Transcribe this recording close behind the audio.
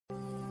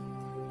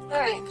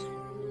Alright.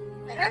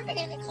 My heart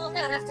began to calm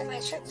down after my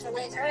trip to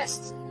laid to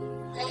rest.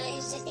 I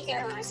usually think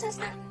everyone says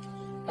that.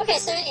 Okay,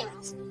 so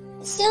anyways.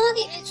 The seal on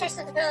the entrance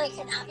of the building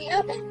cannot be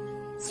opened.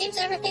 Seems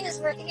everything is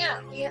working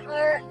out. We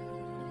are,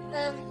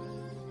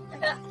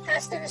 about to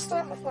pass through the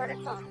storm before the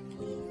calm.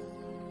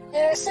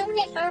 There are so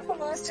many powerful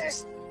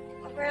monsters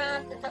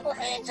around the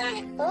double-headed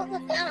giant. Don't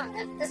look down on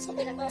them. This will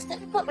be the most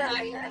difficult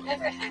battle you have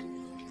ever had.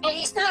 And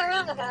he's not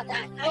wrong about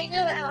that. I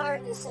know how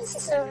hard this is.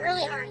 This is a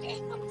really hard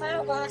game. A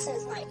final boss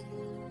is like,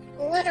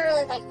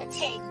 literally like a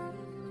tank.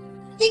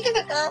 Think of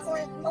a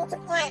goblin,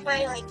 multiply it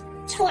by like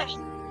 20.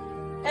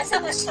 That's how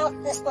much health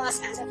this boss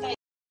has, okay?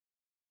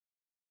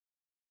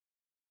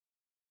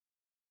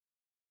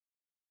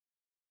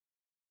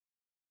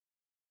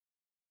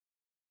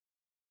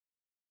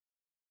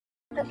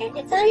 Okay,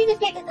 it's time to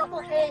defeat the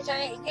double-headed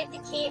giant and get the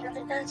key of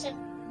the dungeon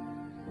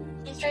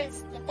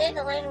entrance, and then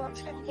the land will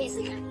turn peace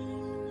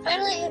again.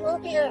 Finally, it will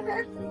be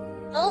over.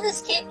 All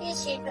this can't be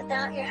achieved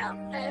without your help.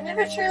 I have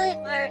never truly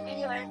admired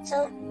anyone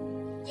until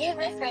you,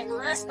 my friend, the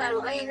last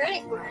battle. Are you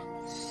ready for it?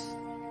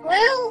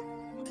 Well,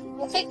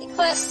 we'll take the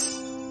quest.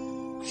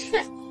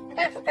 I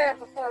gotta prepare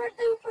before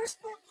the first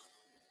one.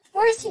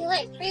 Before it's too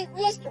late,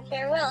 please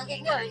prepare well and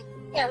get going.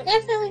 Yeah, we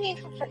definitely need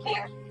to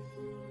prepare.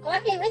 Well,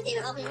 I'll be with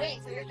you. I'll be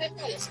waiting for your good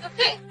news.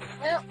 Okay,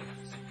 well,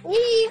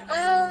 we,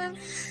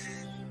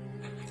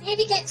 need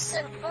to get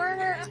some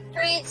armor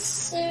upgrades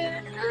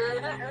soon.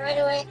 Not right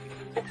away.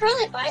 I'll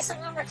probably buy some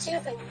armor too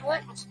if I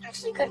want, which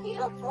actually could be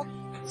helpful.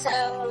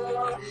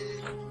 So,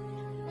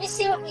 let me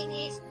see what we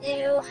need to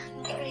do.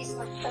 Get rid of these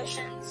little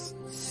potions.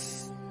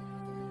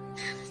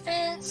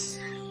 Defense.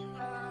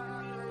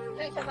 I'm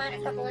going to combine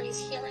a couple of these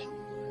healing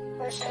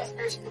potions,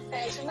 magical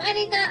phase. We might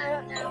need that, I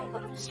don't know,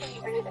 but I'm just going to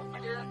get rid of it for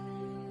now.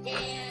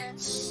 And,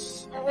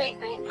 oh wait.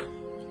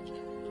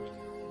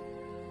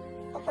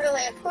 I'll put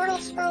away a portal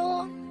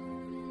scroll.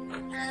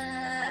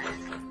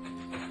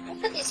 I'll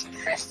put these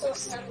crystals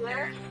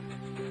somewhere.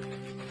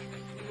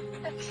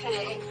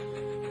 Okay.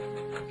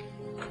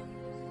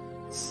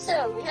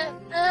 So, we have,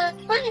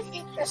 quite a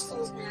few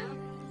crystals now.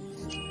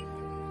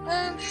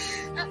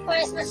 Not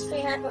quite as much as we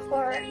had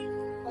before,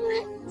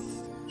 but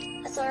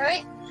that's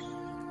alright.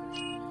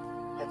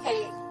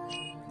 Okay.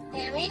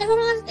 And we need to hold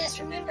on to this,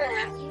 remember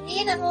that. You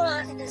need to hold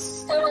on to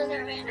this stolen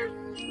Nirvana.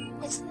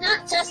 It's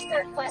not just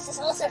for quests, it's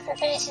also for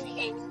finishing the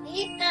game. You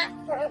need that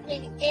for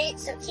opening the gate,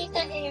 so keep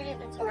that in your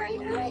inventory,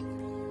 alright?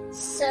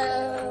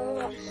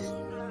 So,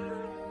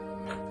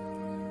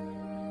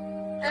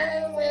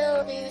 I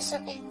will do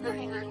something, oh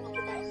hang on, look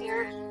at that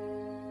here.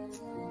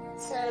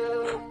 So,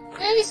 I'm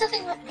gonna do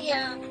something with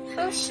the,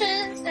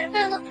 potions, and I'm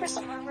gonna look for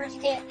some armor to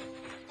get.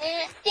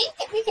 And I think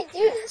that we can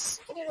do this.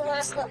 We can do the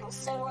last level,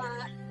 so,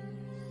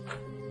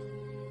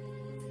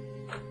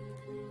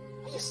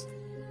 just,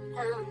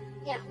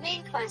 yeah,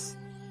 main quest.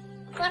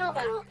 Battle.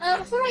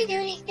 Before I do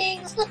anything,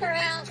 let's look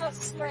around, talk to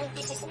some more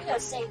NPCs. Let me go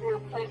save real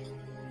quick.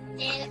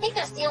 And I think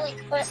that's the only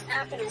quest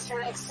after this,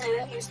 right? So,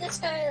 here's this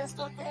guy, let's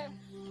talk to him.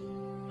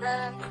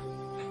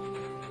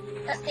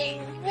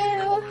 Nothing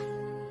new.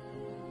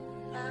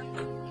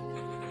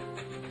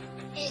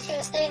 He's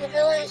gonna stay in the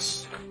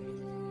village.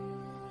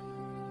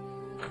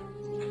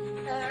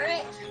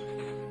 Alright.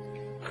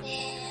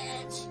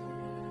 And,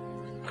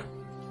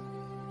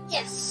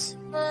 yes.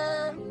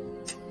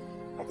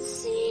 Let's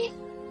see.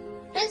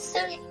 Defense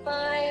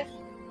 75.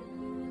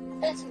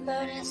 Defense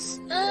bonus.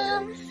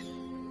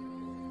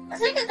 I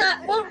think I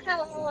thought we don't have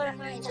a whole lot of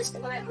money just to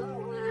buy a whole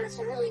lot. That's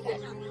a really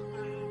good helmet.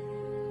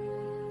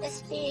 This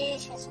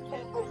speech has a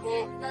critical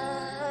hit.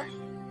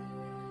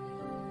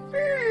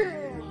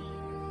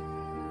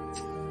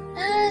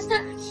 It's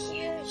not a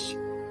huge,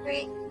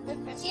 great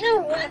difference. You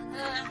know what?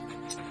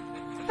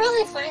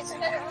 Probably find some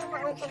better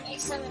armor. We can make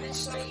some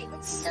eventually.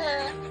 Let's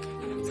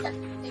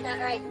definitely do that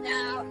right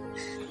now.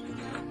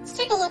 Let's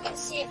take a look and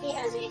see if he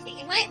has anything.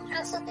 He might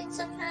have something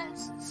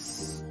sometimes.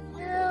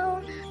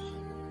 No.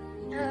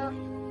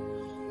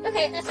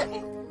 Okay, that's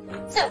okay.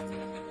 So,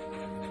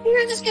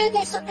 we're just gonna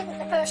do something with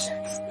the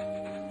potions.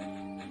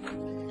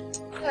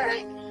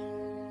 Alright.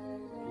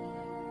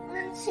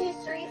 1, 2,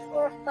 3,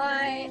 4,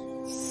 5,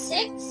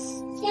 6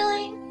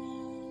 healing.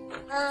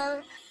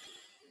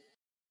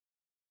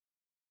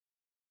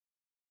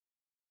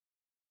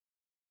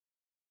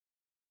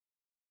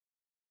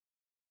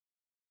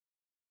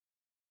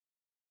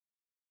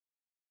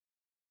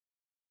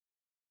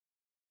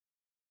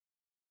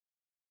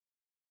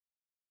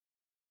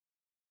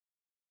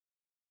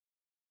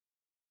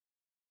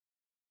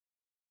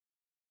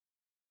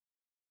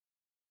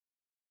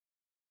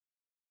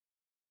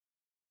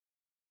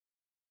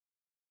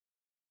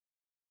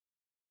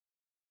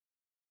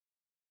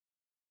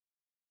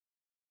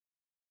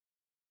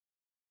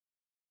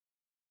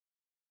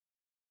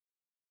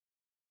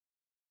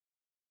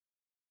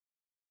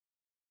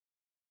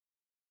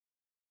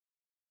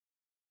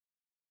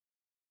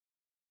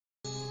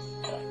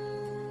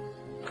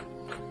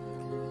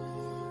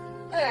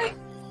 Alright.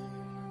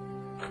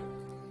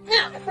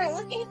 Now, if we're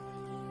looking...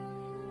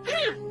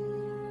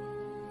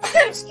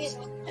 excuse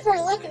me. If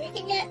we're looking, we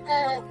can get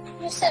a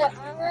new set of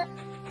armor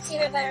It's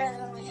even better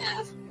than what we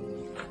have.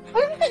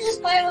 Or we could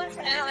just buy one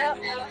for now, I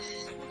don't know.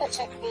 Go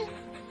check again.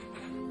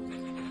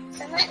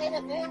 So I might end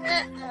up doing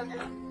that, I don't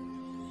know.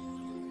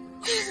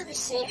 Let me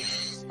see.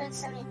 Spend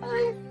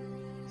 75.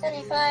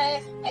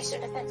 75 extra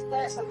defense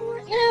bonus on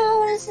board. You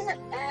know, this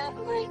isn't bad,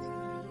 but like,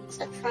 it's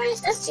the price.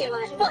 That's too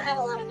much. We don't have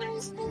a lot of money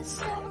to spend,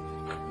 so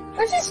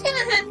we're just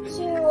gonna have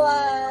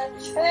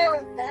to try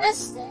our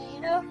best, and, you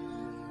know,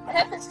 what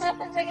happens,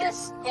 happens, I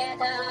guess.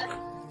 And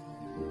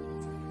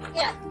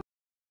yeah.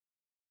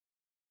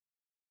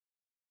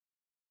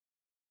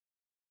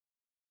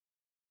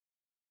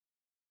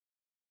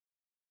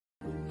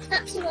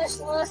 Not too much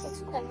loss. Let's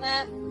put a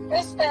map.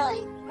 Rest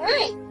Valley.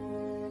 Alright.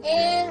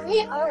 And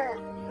we are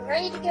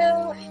ready to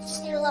go.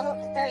 Just need to level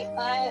up to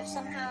 35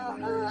 somehow.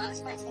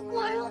 This might take a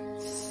while.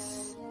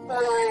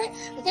 But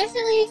we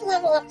definitely need to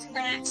level up to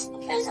max,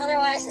 because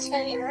otherwise it's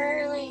going to be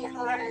really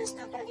hard and it's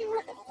not going to be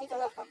worth it. We need to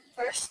level up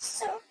first,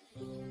 so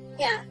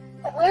yeah.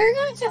 But we're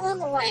going to get on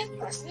the way, of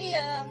course. We,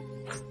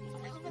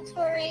 my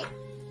inventory,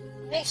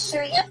 make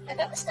sure, yep, I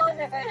got the stone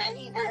river and I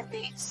need other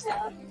things,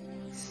 so.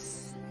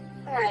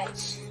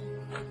 Alright.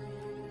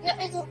 Yeah,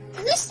 and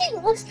this thing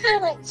looks kind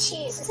of like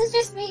cheese. Is it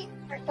just me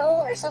or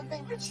gold or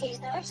something for cheese?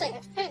 No, actually,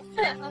 I'm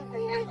kind of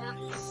hungry right now.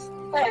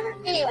 Whatever.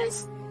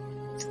 Anyways.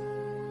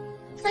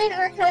 Plain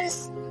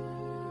arcuz.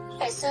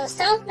 Okay, so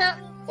South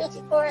Mountain,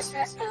 Guilty Forest,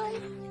 Rest Valley.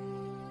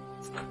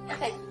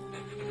 Okay.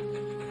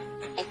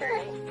 I think we're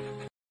ready.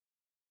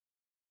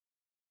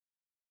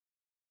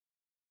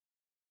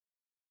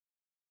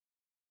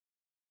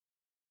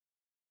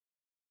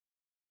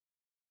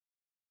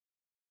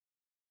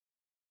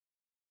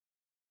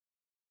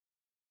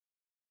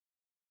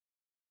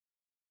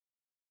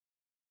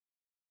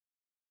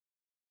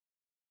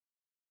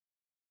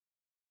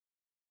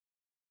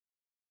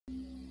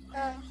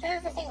 Get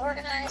everything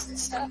organized and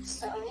stuff,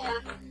 so yeah.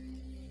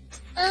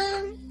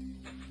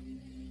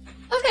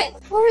 Okay,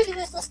 before we do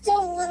this, let's do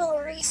a little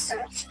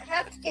research. I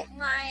have to get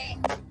my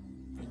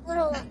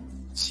little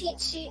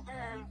cheat sheet.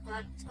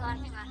 God,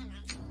 hang on.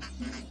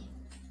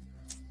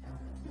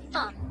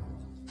 Huh.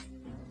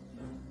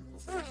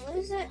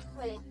 Lose it?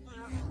 Wait,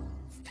 no.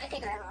 I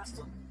think I lost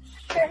it.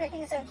 Sure,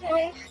 everything's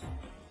okay.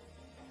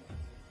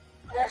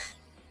 Ugh.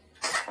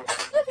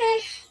 Okay.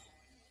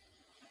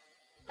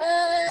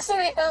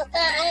 Sorry about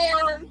that.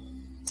 I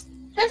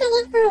had to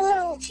look for a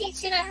little cheat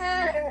sheet I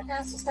had. I wrote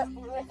down some stuff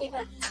from Wiki,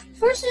 but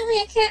fortunately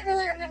I can't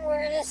really remember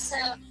where it is, so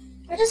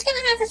we're just gonna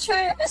have to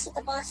try our best with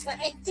the boss fight.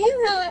 I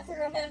do,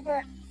 however,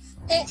 remember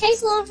that it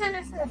takes a long time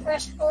to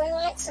refresh Holy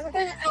Light, so we're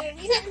gonna either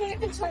need it in the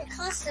inventory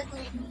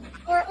constantly,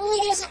 or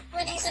only use it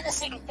when he's in the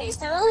second phase.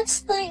 Now I'll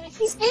explain. If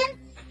he's in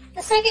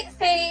the second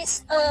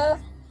phase of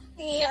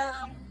the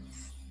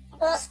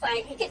boss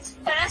fight, he gets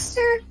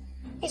faster.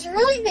 He's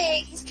really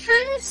big. He's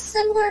kind of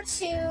similar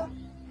to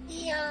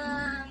the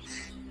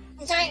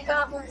giant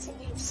goblins that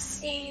you've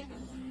seen,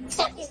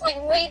 except he's like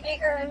way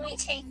bigger and way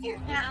tankier.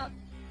 Now,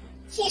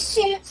 he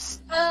shoots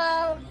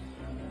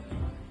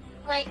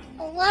like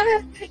a lot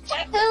of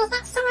projectiles,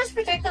 not so much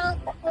projectiles,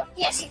 but well,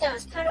 yes, he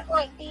does. Kind of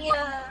like the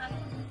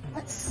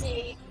let's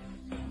see,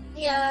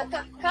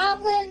 the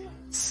goblin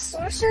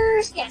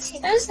sorcerers. Yes, he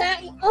does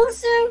that. He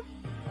also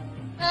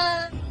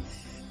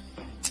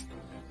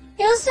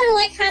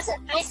like has an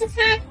ice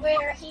attack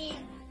where he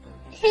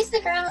hits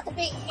the ground with a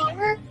big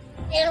hammer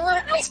and a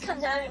lot of ice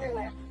comes out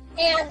everywhere.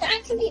 And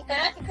that can be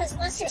bad because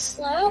once you're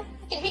slow,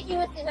 it can hit you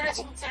with the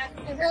magic attack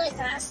really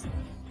fast.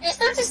 And it's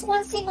not just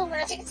one single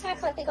magic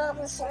attack like the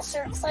Goblin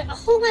Sorcerer, it's like a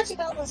whole bunch of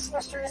Goblin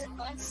Sorcerers at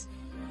once.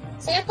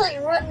 So you have to like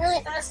run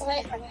really fast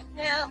away from it.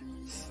 Now,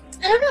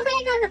 I don't know if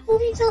I got a full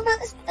detail about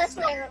this, but that's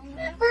what I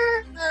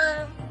remember.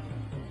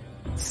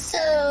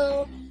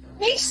 So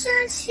make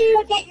sure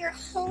to get your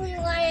Holy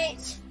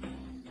Light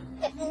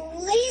at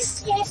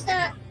least use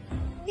that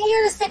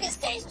near the second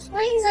stage, which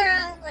when he's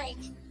around, like,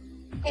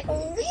 I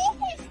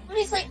believe when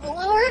he's like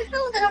lower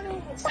health, I don't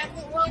know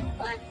exactly what,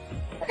 but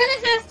we're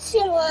gonna have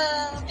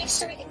to make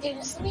sure we can do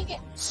this. Let me get,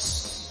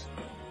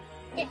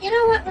 you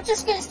know what, we're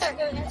just gonna start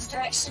going in this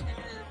direction.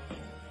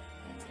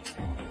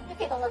 Let me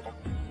take a look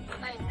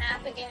at my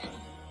map again.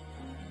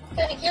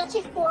 Go to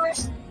Guilty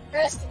Forest,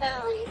 Rest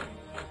Valley.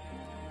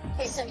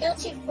 Okay, so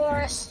Guilty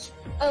Forest,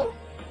 oh,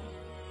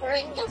 we're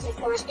in Guilty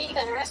Forest, but you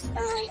got Rest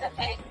Valley,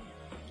 okay.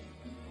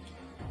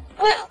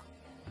 Well,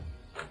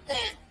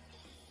 then.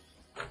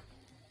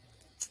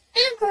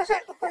 And of course,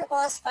 right before the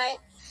boss fight,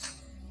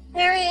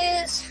 there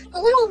is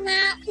a little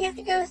map you have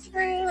to go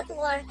through with a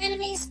lot of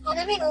enemies, and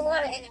I mean a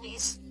lot of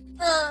enemies.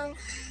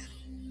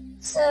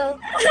 So,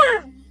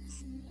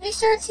 make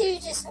sure to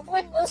just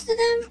avoid most of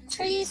them.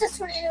 Try to use this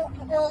tornado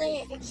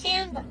ability if you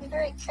can, but be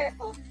very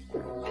careful.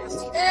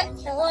 Let's do that,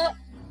 kill up,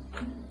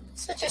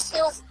 switch your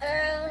skills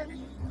around,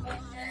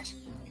 and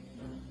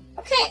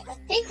okay, I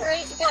think we're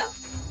ready to go.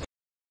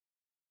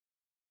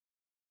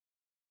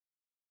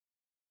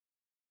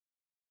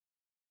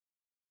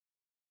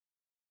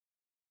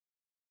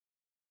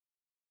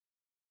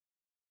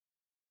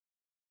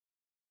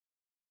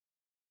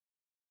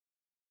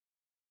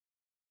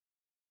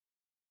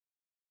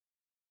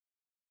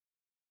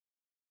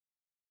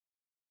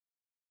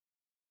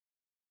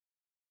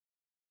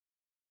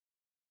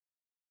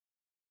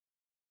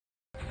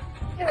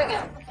 Here we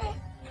go. Okay.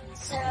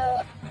 So,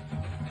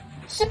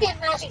 should be a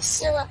magic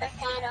seal up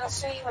ahead. I'll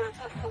show you what I'm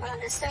talking about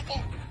in a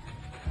second.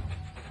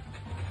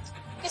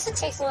 Guess it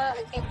takes a while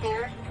to get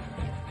there.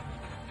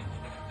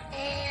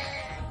 And,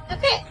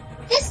 okay.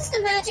 This is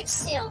the magic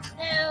seal.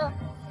 Now,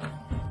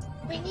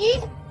 we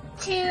need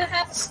to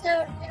have it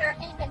stored in our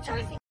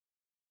inventory.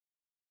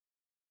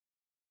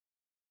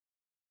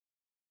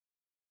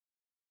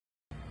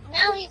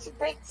 Now we need to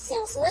break the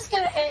seal, so let's go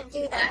ahead and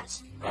do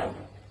that.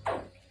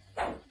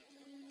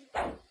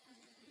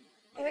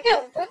 Here we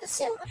go, we broke the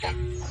seal. Okay.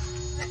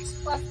 Let's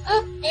fluff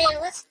up and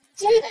let's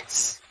do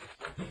this.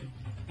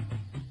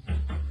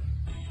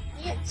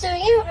 So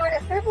you are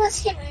the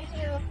frivolous human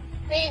who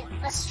made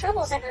us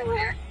troubles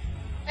everywhere.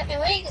 I've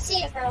been waiting to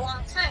see you for a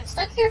long time.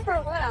 Stuck here for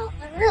a while.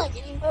 I'm really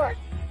getting bored.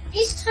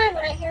 Each time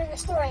when I hear your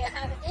story, I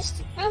have a dish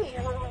to crumb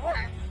your little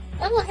worm.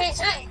 Double-head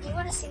giant, you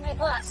want to see my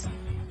boss?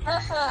 Ha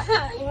ha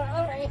ha, you are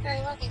already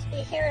very lucky to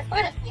be here in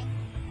front of me.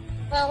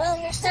 Well,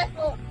 your step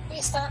will be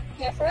stopped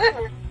here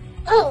forever.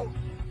 Oh,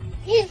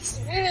 he's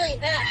really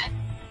bad.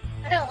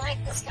 I don't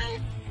like this guy.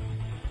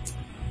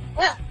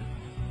 Well,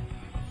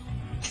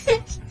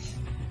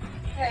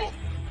 alright.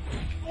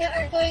 We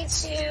are going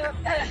to,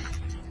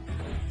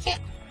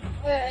 can't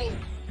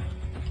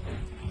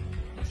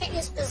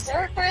use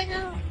Berserk right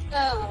now?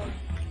 Oh.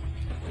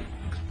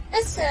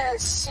 That's a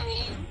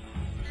shame.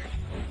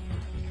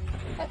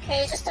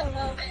 Okay, just a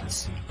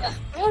moment. Ugh,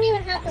 I don't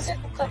even have Berserk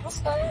equipped. What's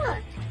going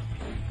on?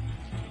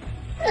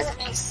 That doesn't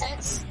make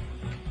sense.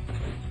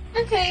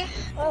 Okay,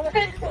 well, we're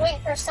gonna have to wait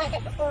for a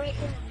second before we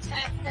can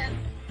attack them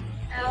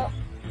out.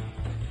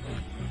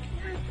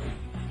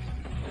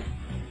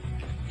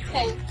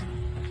 Okay.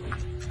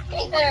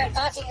 Getting better at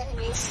dodging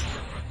enemies.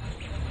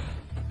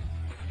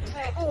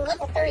 Alright, ooh,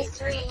 level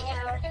 33.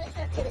 Yeah, we're gonna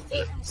have to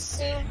defeat him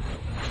soon.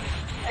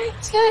 Alright,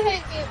 let's go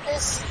ahead and do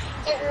this.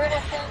 Get rid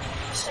of him.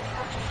 Should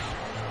help him.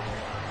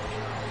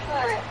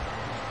 Alright.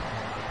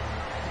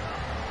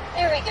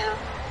 There we go.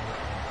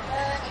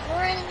 Any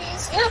more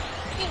enemies? Yep,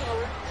 3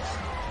 more.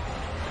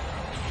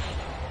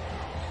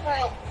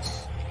 Right.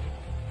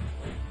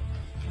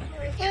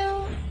 Here we go.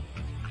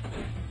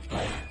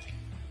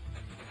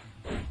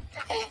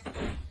 Okay.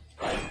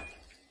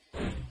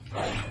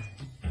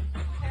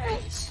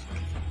 Alright.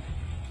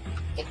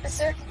 Get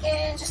Berserk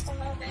again, just a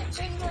moment.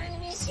 Any more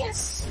enemies?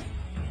 Yes.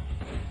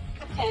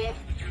 Okay.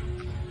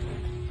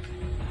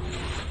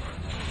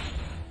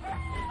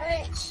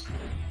 Alright.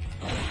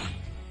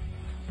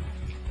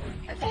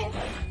 Okay.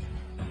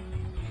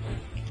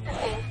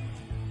 Okay.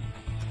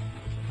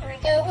 There we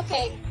go.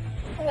 Okay.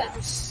 Who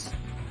else? A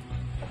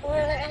couple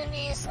other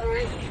enemies.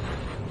 Alright.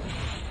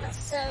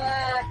 So,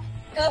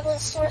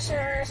 goblins,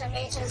 sorcerers, and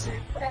mages, or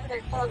whatever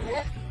they're called.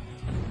 Yeah.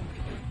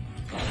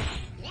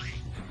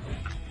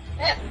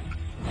 Yeah.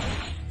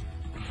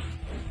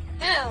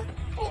 Ow.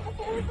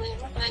 Okay,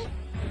 we're fine.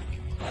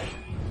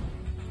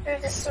 Throw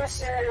this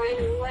sorcerer right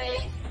away.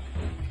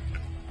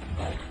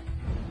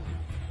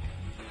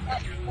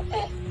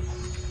 Okay.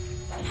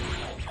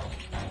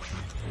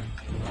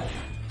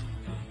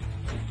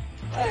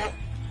 Alright.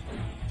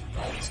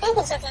 These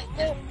goblins have like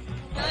no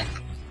knock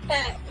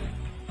back.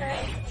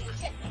 Alright.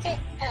 Okay.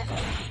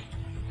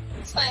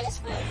 It's fine, it's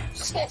fine.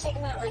 Just gonna take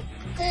them out like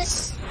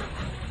this.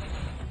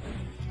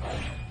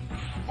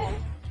 Okay.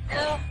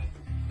 Ow.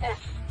 Yeah.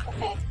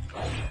 Okay.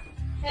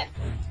 Yeah.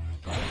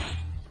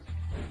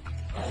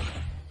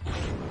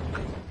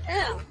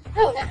 Ow.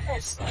 Oh, that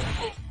hurts.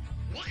 Okay.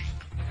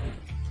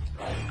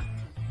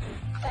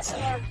 Got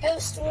some more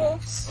ghost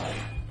wolves.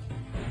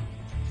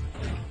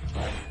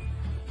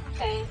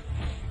 Okay.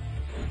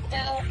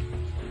 No.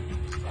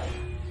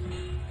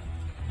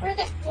 Where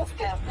did that wolf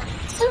go?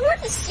 It's so hard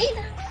to see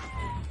them.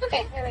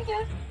 Okay, there we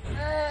go.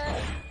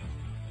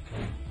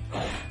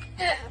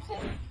 Yeah, okay.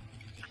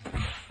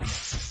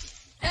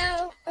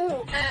 Ow.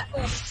 Ooh. Ah.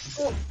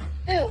 Ooh. Ooh.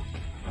 Ooh.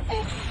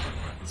 Okay.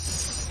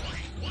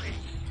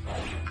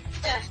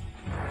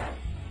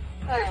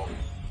 Alright.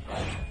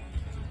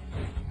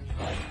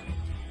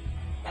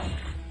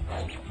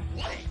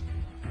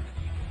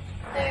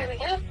 There we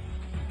go.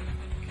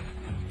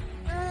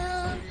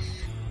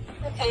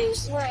 Okay,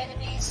 there's more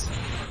enemies.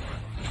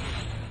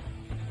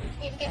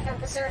 Need to get our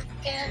Berserk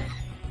again.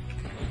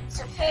 It's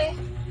okay.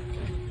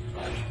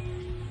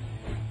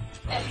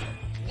 Okay.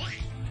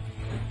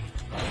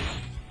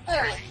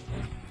 Alright.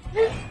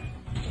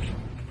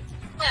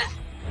 Ah.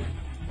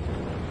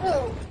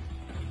 Ooh.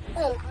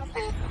 Ooh,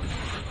 okay.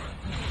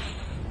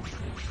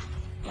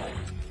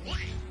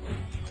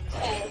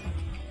 Okay.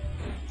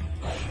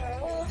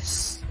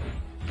 Wolves.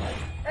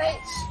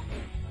 Right.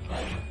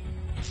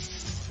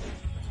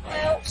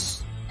 Ouch.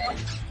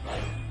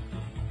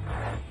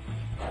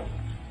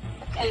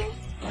 Okay.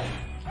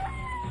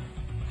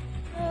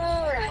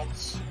 Alright.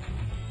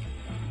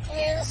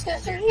 And let's go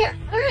through here.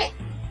 Alright.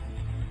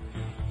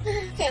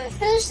 Okay, we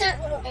finished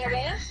that little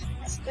area.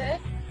 That's good.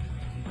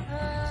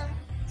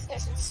 Let's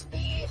get some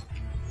speed.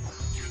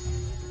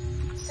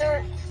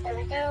 Sort. There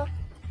we go.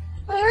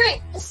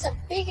 Alright, this is a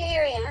big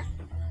area.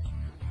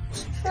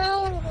 It's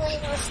probably,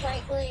 most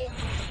likely,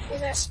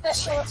 is our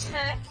special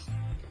attack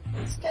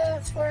Let's go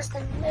towards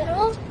the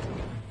middle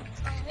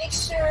and make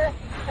sure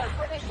we got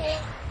everything.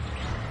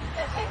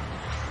 Okay.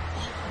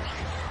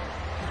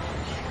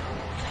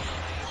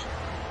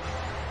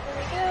 There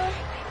we go.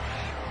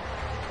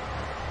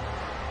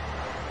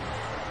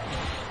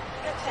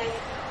 Okay.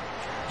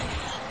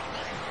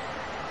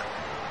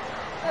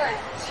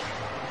 Alright.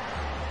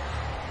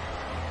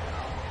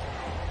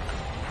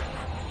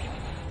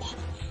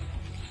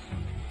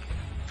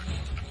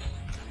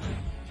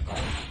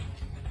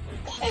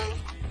 Okay.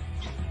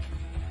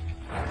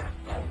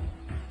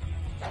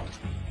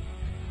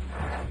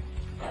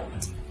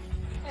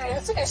 Alright,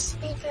 looks like our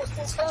speed boost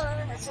is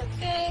gone. That's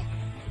okay.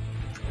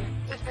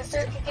 Deep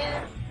berserk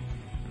again.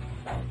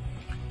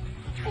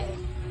 Okay.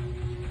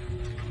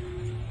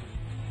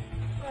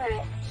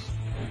 Alright.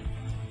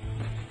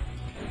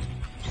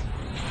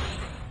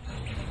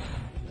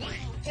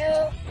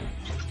 Go.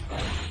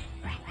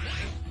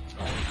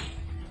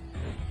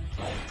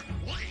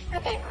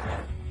 Okay.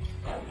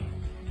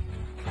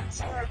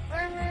 Some more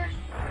armor.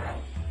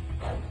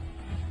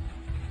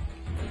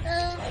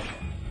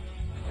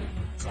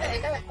 Sorry,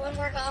 I got like one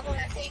more goblin,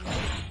 I think.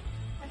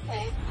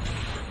 Okay.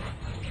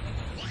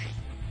 There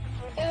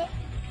we go.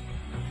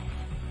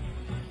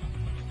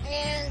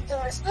 And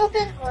doors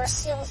open, or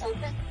seals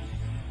open.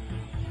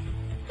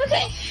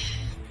 Okay.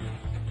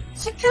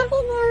 So a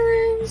couple more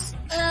rooms.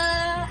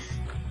 I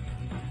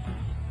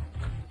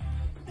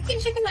can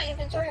check in my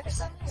inventory for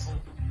some reason.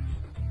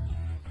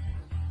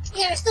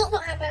 Yeah, I still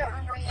don't have better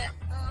armor yet.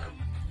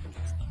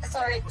 That's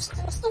alright. We're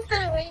still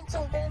kind of waiting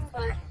until then,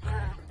 but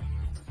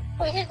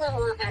we did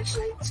level up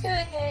actually. Let's go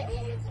ahead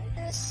and do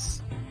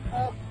this.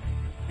 Oh,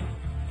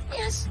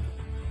 yes.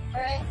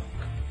 Alright.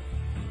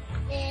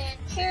 And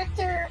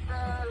character.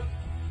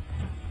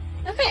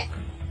 Okay.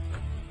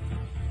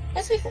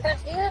 Guess we forgot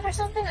to do that or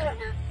something. I don't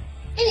know.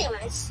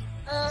 Anyways,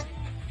 let's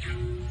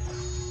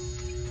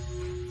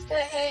go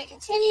ahead and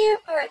continue.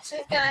 Alright, so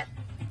we've got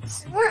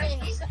some more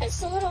enemies. Okay,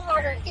 it's a little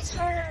harder. It gets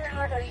harder and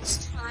harder each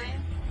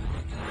time.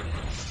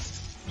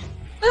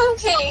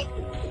 Okay,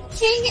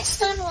 can't get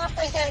stun locked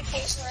like that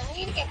occasionally. We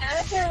need to get out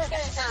of here or we're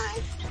gonna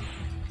die.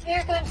 We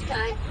are going to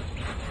die.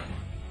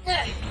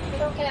 We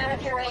don't get out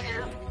of here right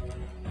now.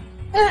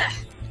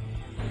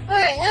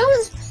 Alright, that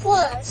was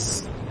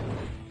close.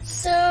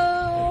 So,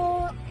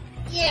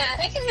 yeah,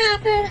 that can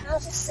happen. I'll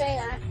just say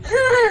that.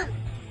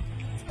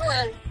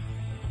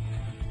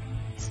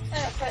 It's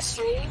kind of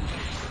frustrating.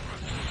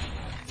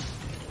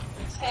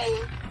 Okay,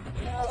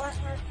 a lot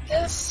more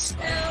ghosts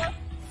now.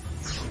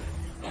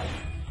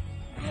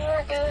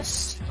 More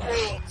ghosts.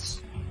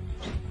 Great.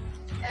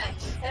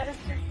 Out of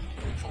here.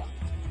 Okay.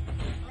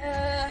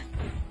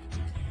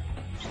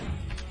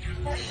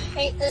 I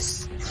hate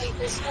this.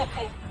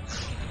 Okay.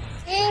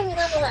 And we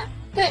leveled up.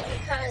 Good,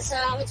 because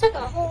we took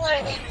a whole lot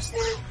of damage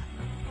there.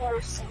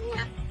 So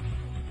yeah.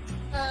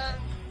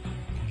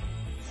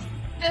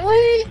 I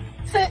would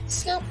put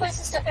skill points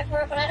and stuff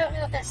everywhere, but I don't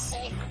know if that's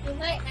safe. We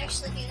might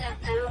actually do that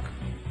though.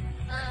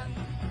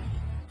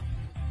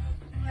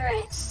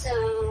 Alright,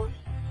 so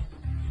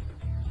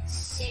let's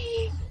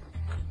see.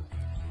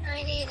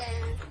 90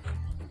 then.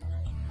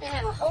 They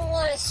have a whole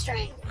lot of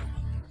strength.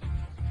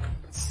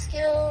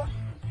 Skill.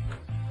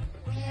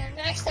 And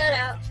max that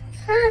out.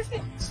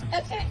 Perfect.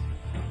 Okay.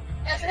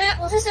 After that,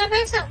 we'll just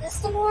max out this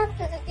some more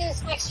because it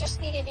gives extra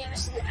speed and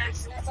damage to the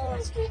axe, and that's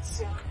always good,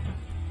 so.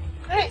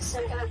 Alright,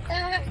 so we got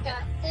that, we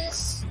got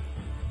this.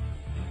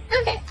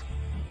 Okay.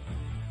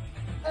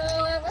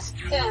 Let's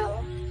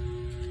go.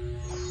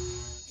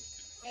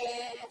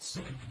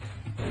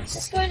 It's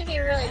just going to be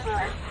really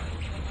hard.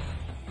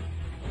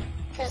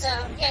 Because,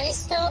 yeah, these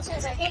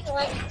skeletons, I hate the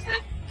lightning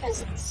attack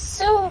because it's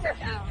so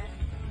overpowered.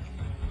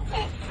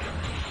 Okay.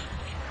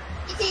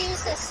 You can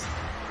use this.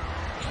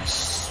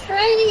 Try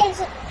to use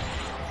it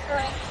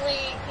correctly.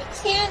 You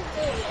can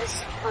do this,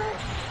 but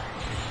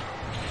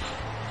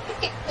it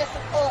gets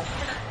difficult if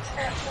you're not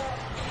careful.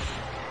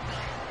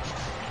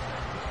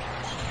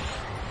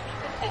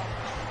 Okay.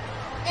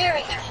 There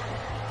we go.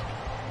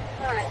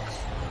 Alright.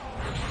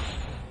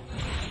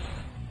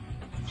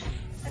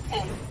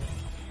 Okay.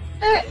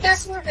 Alright, got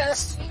some more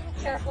ghosts. Be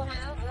careful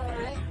now.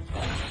 Alright.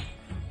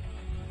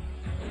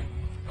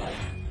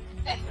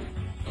 Okay.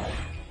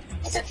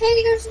 It's okay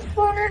to go to the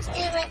corner to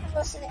get away from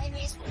most of the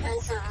enemies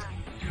because,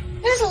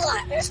 there's a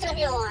lot. There's gonna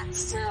be a lot,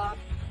 so.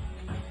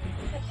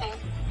 Okay.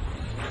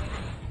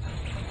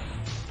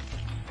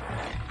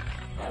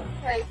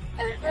 Right,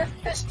 got an earth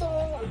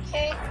crystal,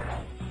 okay.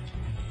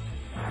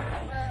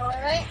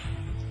 Alright.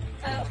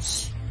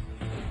 Ouch.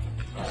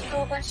 There's a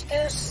whole bunch of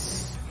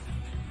ghosts.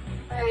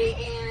 Alright,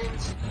 and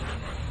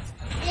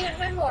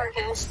even more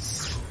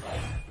ghosts.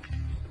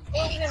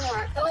 And even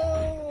more.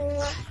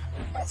 Oh,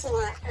 that's a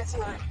lot, that's a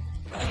lot.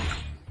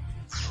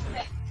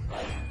 Okay.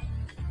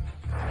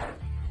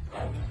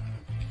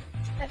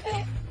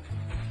 Okay.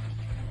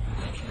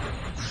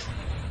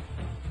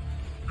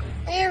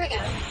 There we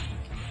go.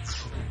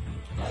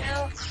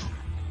 Now,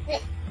 yeah.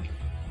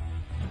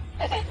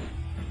 Okay.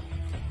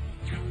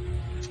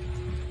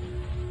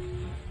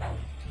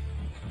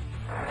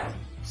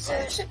 So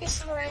there should be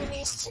some more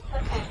enemies too.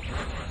 Okay.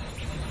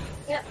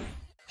 Yep.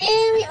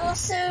 And we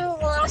also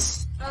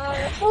lost our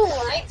holy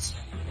light.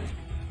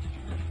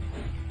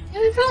 And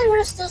we probably would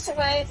have still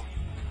survived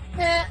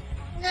that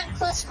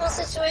close call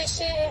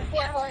situation if we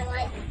had holy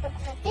light. I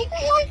think we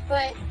did,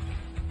 but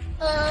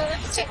I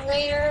can check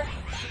later.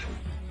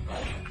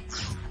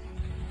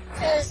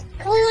 Because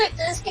holy light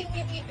does give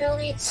you the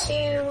ability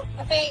to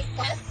evade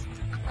death,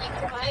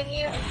 like revive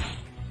you,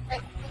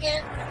 like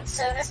again.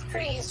 So that's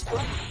pretty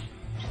useful.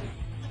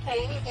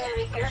 Okay, I need to get out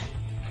of here.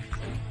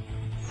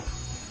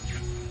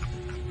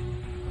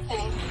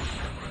 Okay.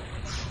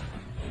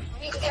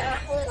 I need to get our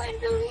holy light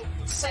ability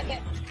in a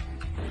second.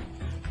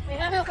 I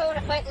don't know if I want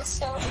to fight this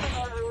skeleton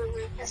on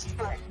this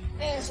part.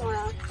 May as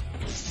well.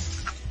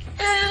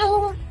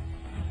 Ow!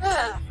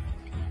 Oh.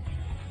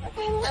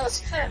 Okay, well that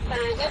was kind of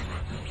fun, yep.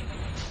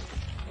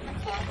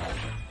 Okay.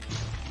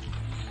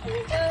 There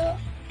we go.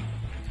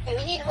 Okay,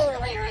 we need holy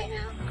light right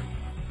now.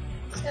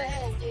 Let's go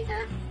ahead and do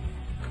that.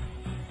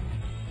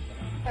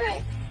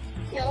 Alright.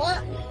 You know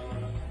what?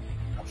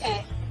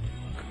 Okay.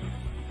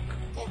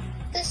 Get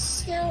this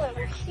skill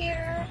over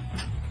here.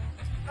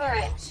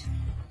 Alright.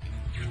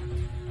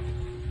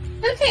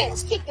 Okay,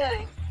 let's keep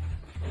going.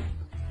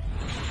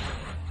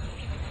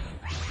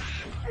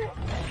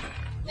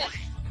 Yeah.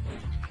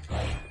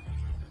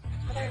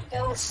 Another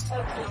ghost.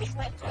 Okay, this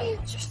might be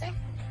interesting.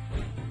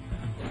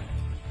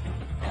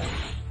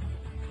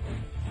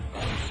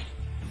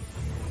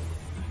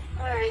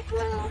 Alright,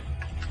 well.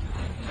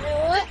 You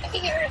know what? I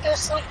can get rid of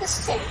ghosts like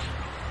this too. There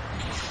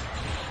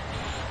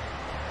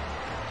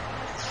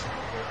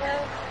we go.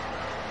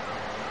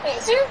 Wait,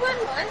 is there one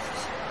left?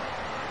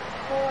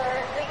 Or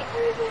did I get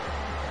rid of it?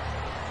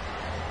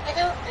 I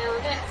don't know, I'm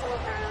gonna have to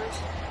look around.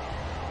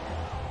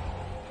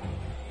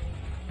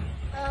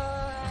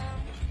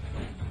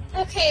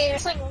 Okay,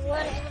 there's like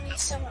one enemy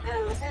somewhere.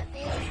 Oh, is that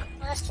the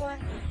last one?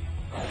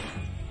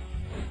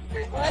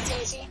 Alright, well that's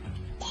easy.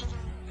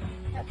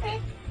 Okay,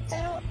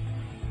 so...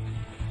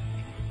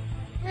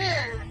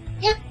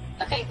 yep,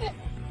 okay, good.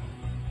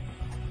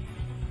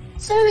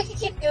 So we can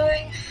keep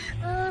going.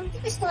 I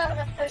think we still have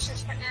enough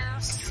potions for now,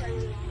 so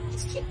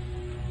let's keep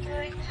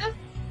going now.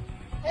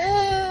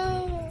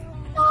 No!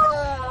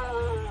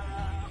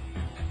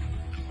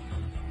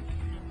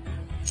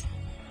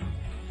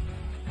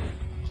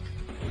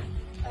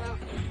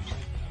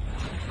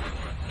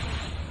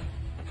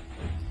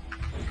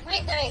 I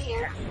might die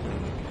here.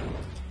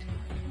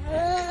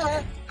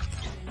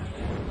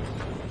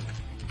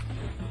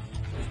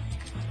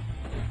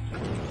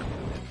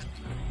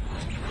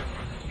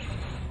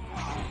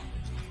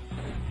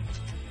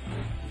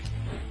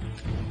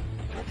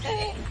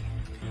 Okay.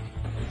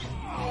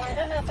 Yeah, I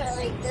don't know if I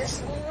like this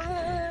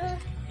one.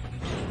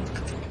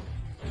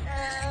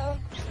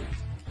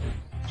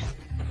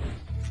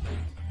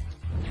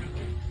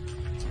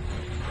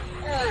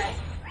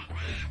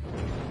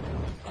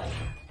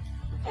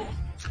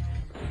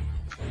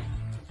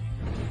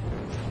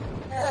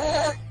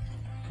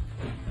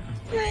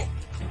 Alright. Right.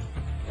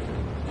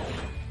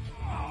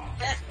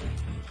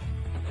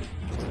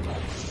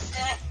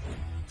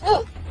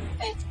 Oh,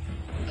 okay.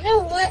 You know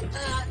what?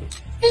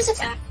 Here's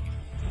attack.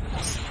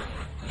 Yes.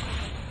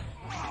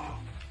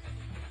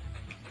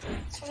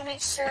 Just want to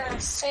make sure I'm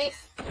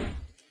safe.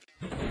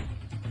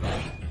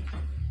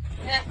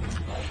 Yeah.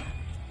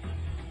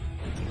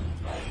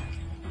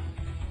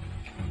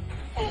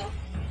 Okay.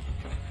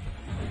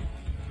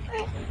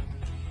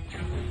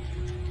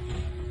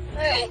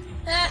 Alright.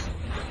 Alright.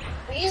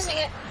 We're using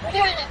it. We're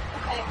doing it.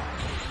 Okay.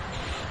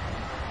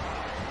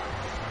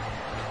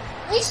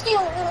 At least need a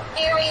little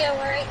area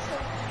where I can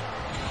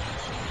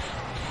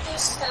do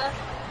stuff.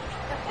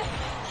 Okay.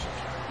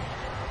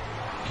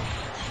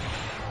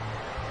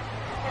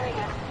 There we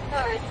go.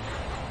 Alright.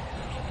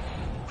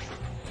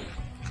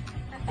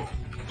 Okay.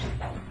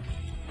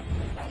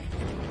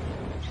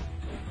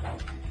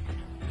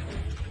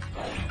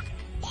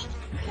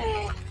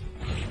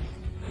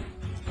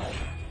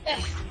 Okay.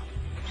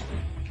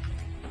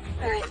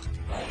 Alright.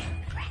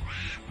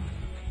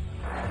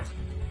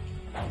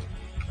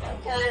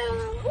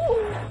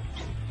 Ooh.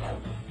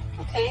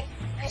 Okay.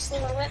 Nice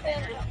little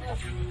weapon. I don't know if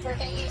we're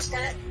gonna use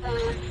that.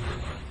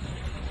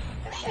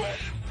 Okay.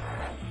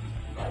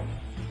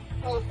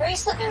 Well,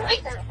 bracelet. I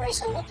like that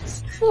bracelet.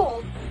 Looks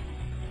cool.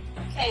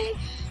 Okay.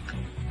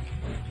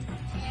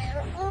 And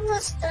we're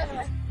almost done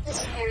with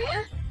this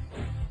area.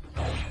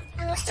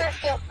 And we'll start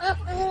to go up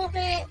a little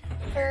bit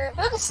for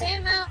about the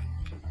same amount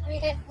we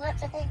did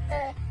left, I think.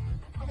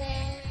 And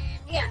then,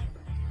 yeah.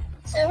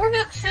 So we're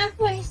about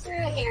halfway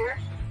through here.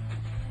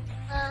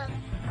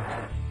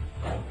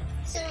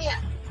 So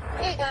yeah,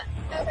 we got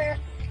another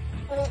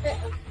little bit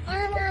of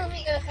armor. Let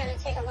me go ahead and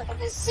take a look at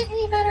this. Is it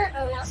any better?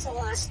 Oh, we also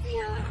lost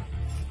the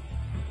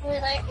holy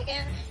light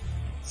again.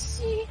 Let's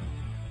see.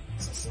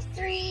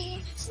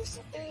 63,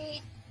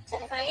 63,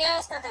 75. Yeah,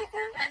 it's not that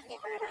good. I can get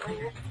rid of it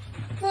later.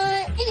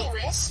 But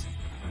anyways,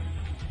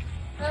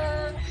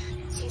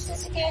 let's use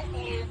this again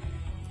and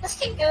let's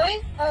keep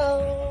going.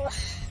 Oh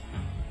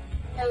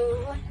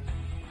no.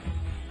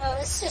 Oh,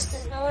 it's just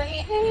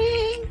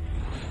annoying.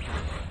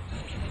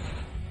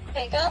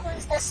 Okay,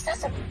 goblins, that's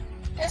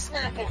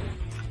not good.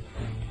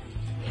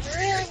 We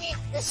really need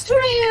to destroy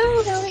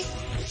you, no,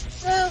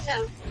 oh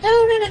no. No,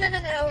 we're gonna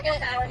die,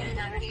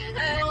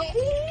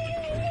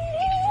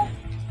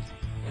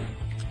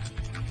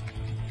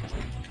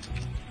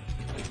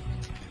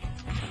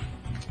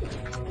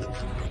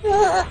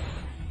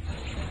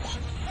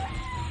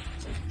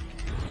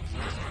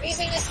 We're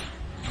using this.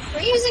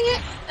 We're using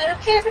it. I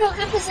don't care if we don't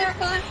have the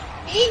Zircon.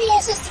 We need to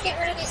use this to get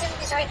rid of these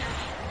enemies right now.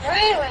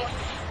 Right away.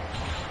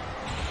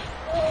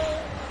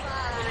 Oh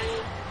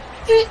my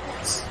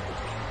goodness.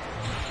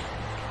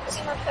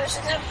 Using more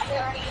potions. I don't think we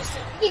already used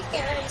them. We need to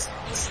get rid of these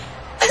enemies.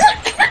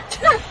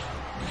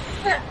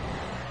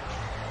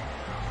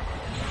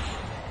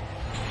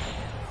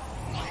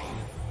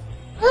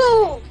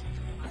 Oh!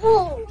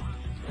 Oh!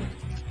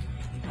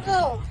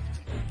 Oh!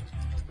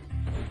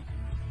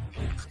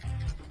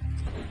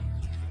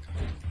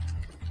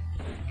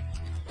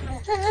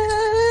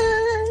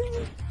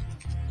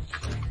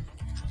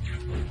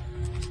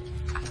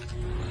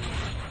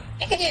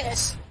 I can do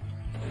this.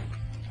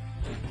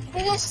 I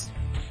can do this.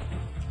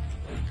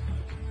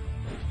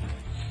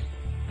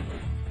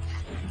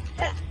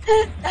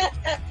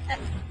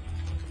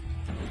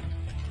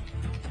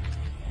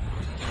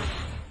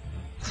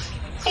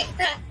 Take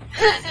that.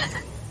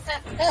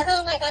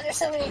 Oh my god, there's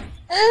so many.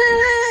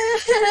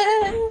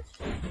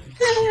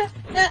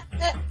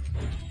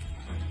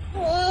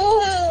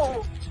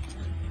 Whoa.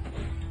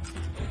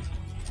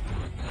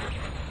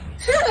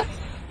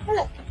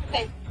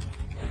 Okay.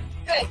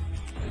 Alright.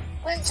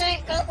 One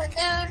giant goblin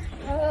down.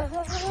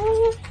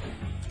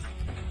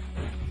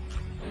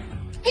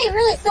 They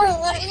really throw a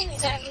lot of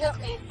enemies at you, don't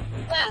they?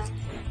 Wow.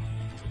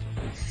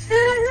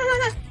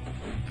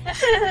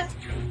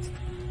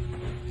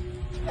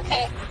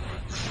 Okay.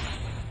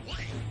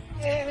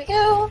 There we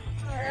go.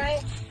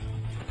 Alright.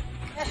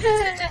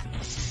 Okay.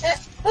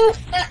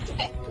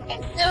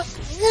 No.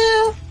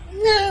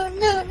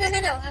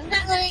 I'm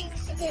not letting you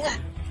do that.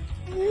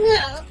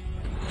 No.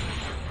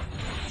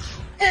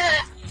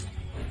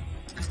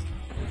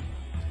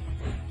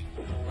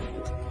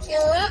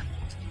 Heal up.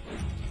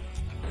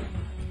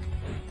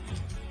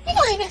 We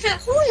don't even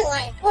have holy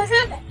light. What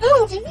happened?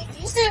 Oh, did we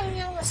use that when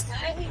we almost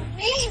died? We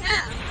may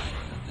have.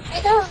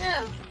 I don't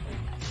know.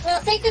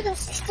 Well, thank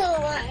goodness we're still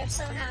alive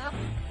somehow.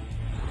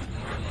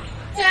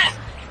 Get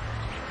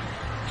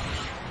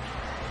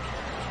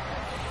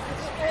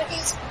rid of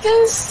these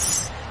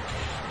ghosts.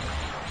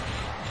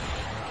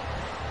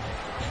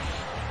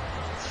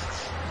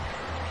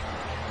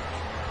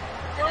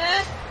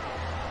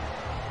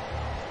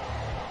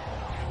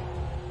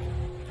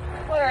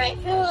 Alright,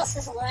 who else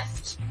is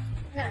left?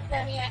 Not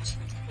them yet.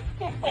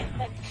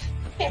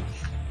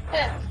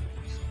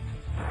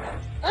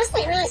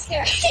 Honestly, really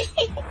scary.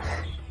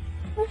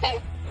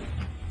 Okay.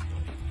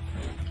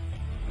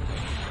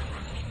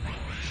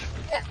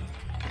 Yeah.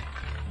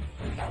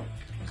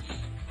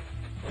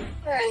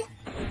 Alright.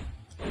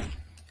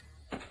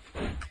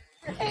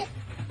 Okay.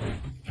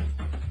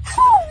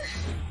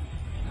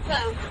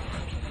 Wow.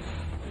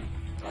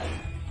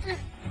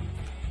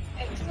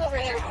 Okay, come over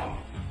here.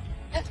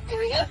 Yep, there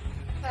we go.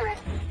 Alright.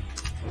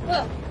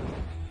 Whoa.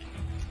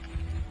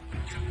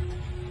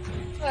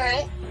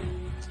 Alright.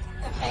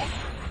 Okay.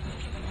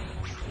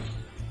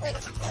 Like a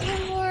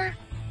few more.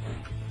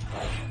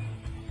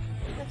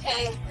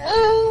 Okay.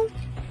 Oh.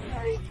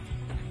 Alright.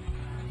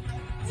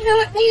 You know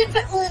what? We need to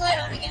put holy light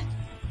on again.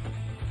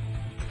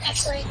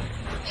 Actually, I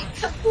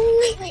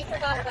completely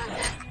forgot about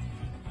that.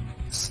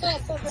 Just going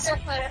to flip this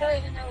up light. I don't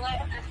even know why I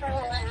don't have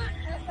holy light on.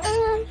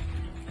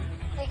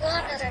 They go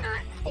on? No, they're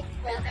not. I think,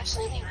 well,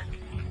 actually, hang on.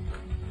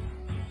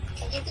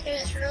 Okay, you can do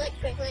this really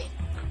quickly.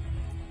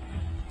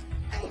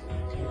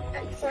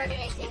 Right before I do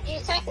anything. You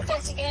attack the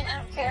fence again, I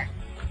don't care.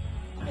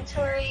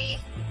 Inventory.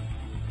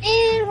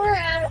 And we're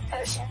out of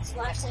potions.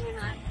 Well, actually, we're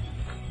not.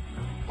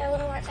 Got a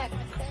little more attack on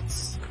the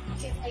fence.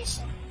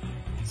 Rejuvenation.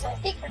 So I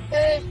think we're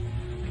good.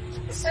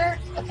 Berserk.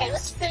 Okay,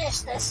 let's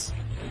finish this.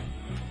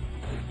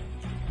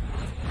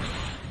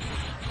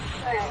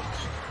 Alright.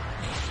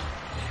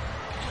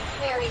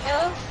 There we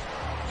go.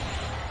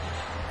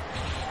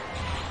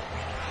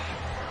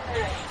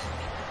 Alright.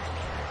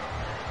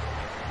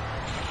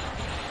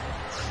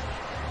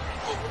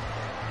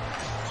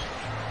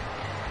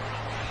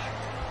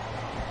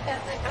 Got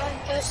my own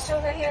ghost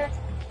over here.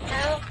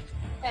 Now,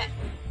 that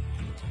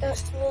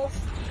ghost wolf.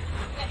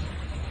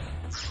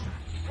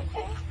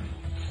 Okay.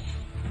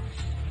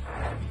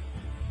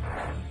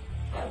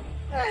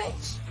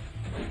 Alright.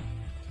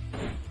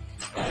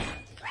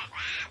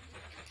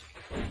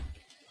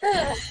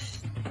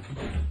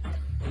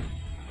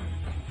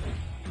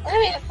 Why do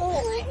we have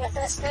holy light with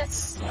us?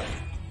 That's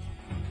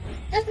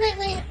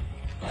definitely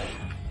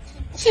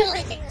the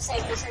only thing to say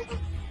for certain.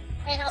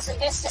 And also,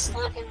 just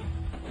locking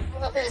a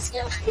little bit of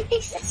skill.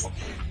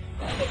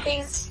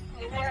 Things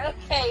are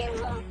okay.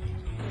 Well,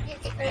 you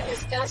get rid of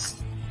this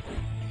ghost.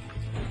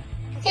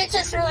 I can't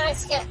just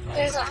realize yet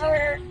there's a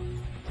harder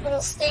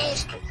little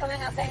stage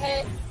coming up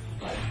ahead.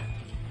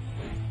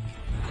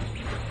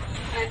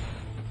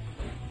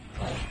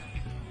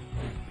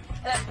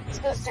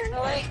 ghosts are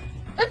annoying.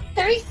 Up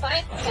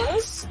 35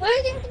 ghosts? Why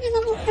do they have to be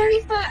level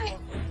 35?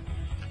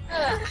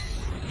 Ugh.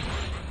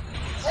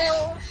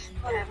 Well,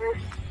 whatever.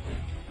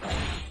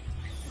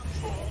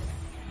 Okay.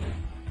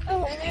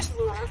 Oh, and there's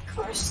more, of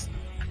course.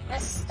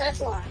 That's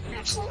a lot,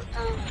 actually.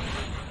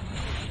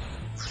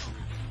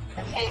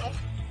 Okay.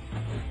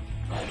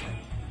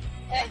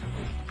 Yeah.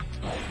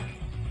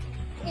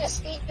 I need a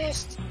speed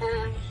boost.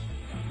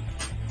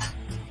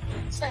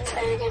 Something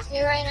better to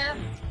do right now.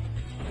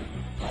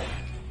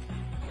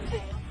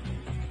 Okay.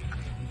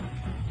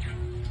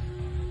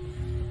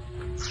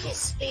 Let's get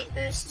speed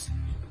boost.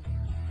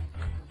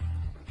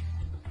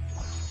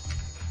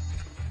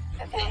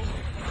 Okay.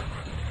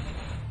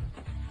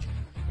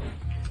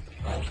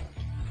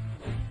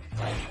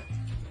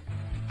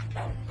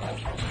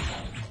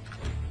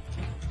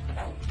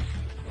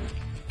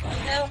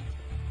 No.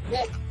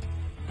 Good.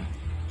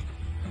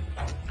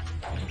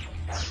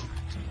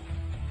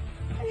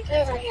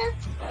 Over here.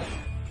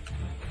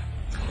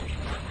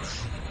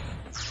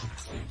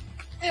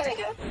 There we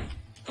go.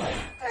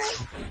 Alright.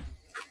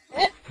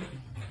 Yep.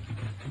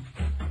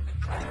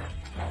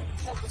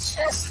 Oh, the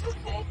chest.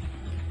 Okay.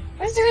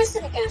 Where's the rest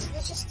of the ghosts? Did they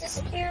just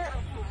disappear? Oh,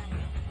 hold on.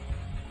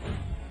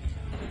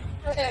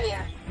 Oh, there they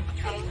are.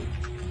 Okay.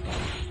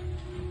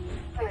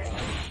 Alright.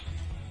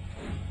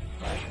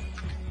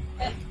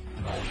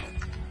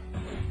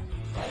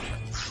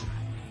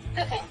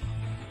 Okay.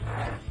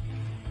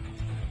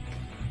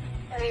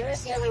 Alright,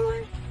 where's the other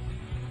one?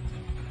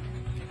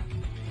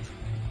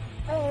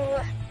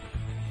 Oh.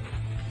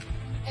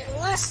 It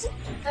lost it.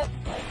 Oh.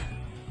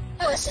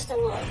 Oh, it's just a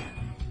wall.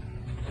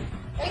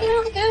 Did I get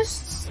all the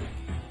ghosts?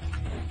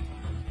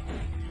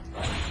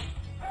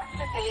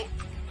 Okay.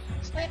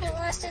 This might be the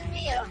last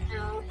enemy? I don't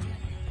know.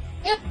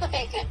 Yep,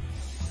 okay, good.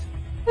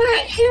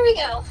 Alright, here we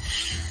go.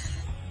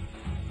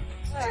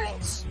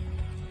 Alright.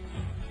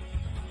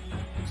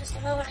 Just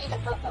a moment, I need to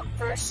pop up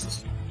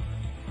first.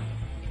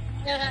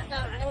 No, I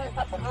don't want to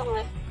pop up all the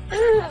way.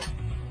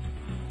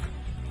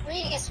 We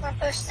need to get some more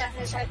potions after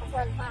this right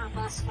before the final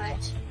boss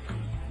fight.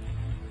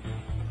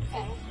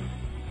 Okay.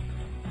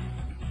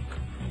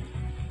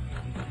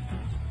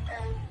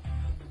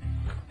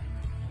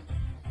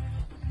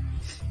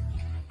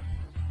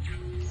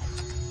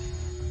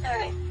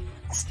 Alright,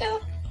 let's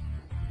go.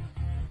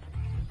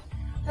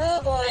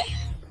 Oh boy.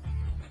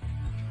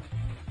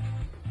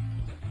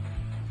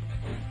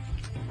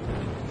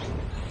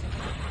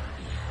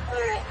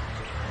 Alright.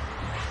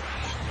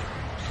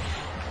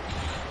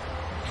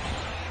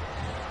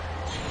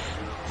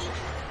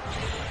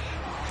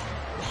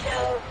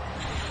 No.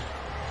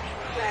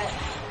 Alright.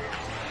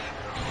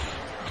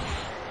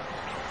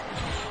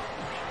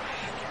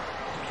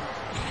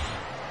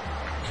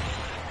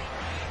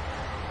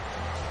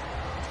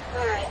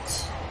 Alright.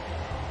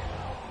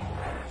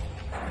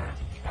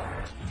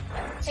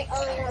 Take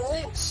all your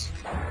loot.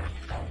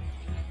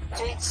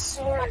 Giant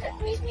sword that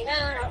weighs me down.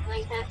 I don't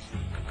like that.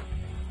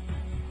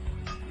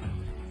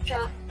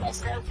 Drop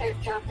this. I don't care.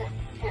 Drop it.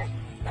 Here.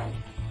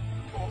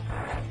 Okay.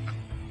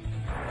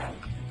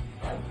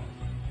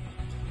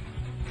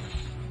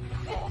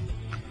 Okay.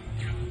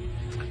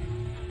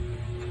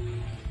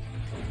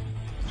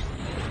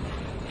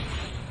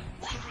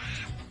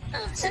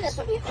 So this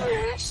would be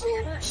harder, actually.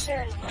 I'm not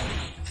sure.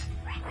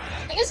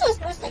 I guess it was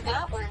mostly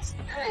goblins.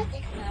 Now that I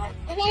think about it.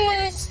 Maybe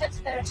I just had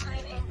better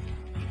timing.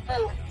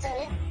 Oh, is that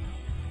it?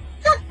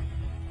 Huh!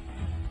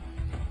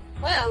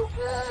 Wow,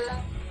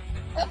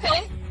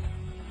 okay.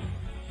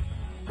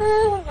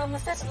 Oh,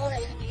 almost that's all the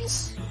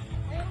enemies.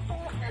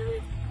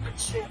 I'm not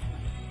sure.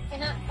 Okay,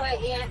 not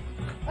quite yet.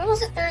 We're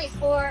almost at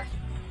 34.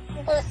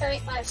 We'll go to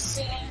 35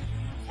 soon.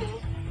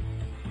 Okay.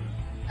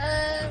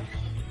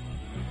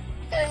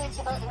 Go ahead and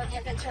take a look at my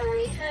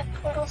inventory. Have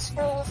portal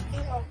scrolls. We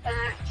can go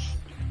back.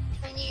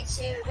 I need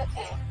to.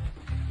 Okay.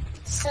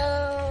 So,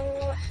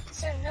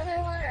 is there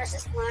another one, or is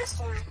this the last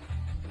one?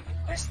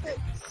 Where's the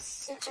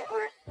center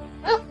or?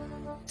 Oh!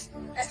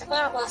 That's the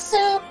bottom boss.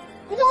 So,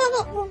 we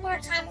don't have one more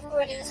time before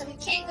we do this, so we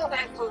can't go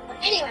back home.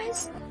 But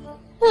anyways,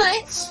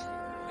 but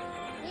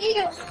we need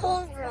to go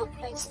home real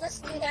quick, so let's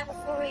do that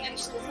before we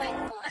actually fight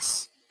the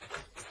boss.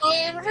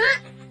 And we're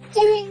not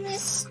doing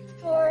this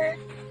for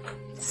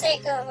the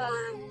sake of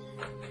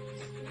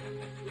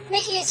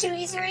making it too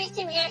easy or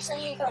anything. We actually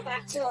need to go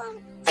back to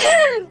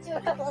do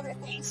a couple other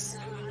things. So,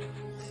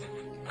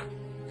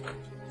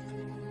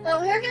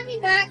 but we're gonna be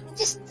back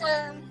just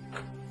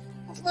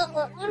level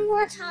up one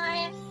more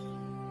time.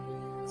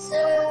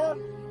 So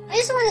I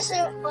just want to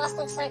show what the boss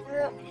looks like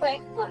real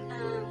quick. But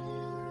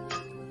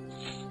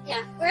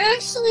yeah, we're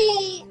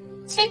actually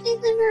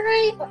technically we're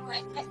ready, but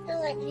like I feel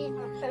like we need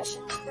more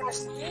potions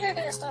first. And we're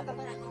gonna stop at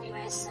that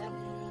anyway. So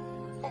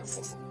 10,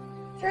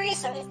 63,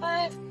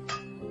 75.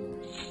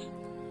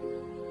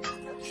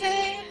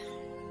 Okay.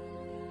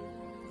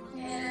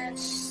 Yeah,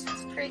 it's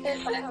pretty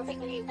good, but I don't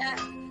think we need that.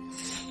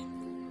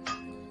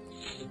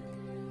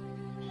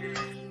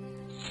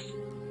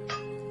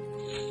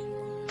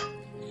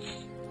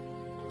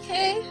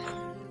 Okay.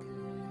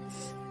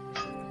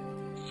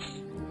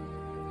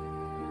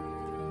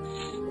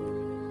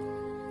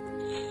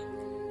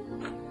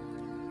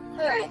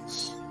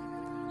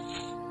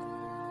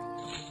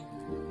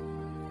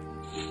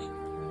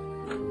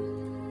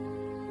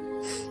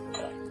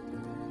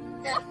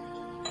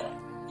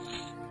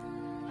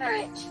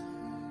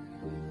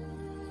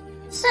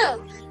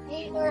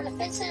 more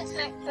defense and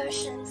attack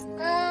potions.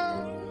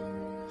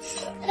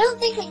 I don't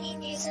think we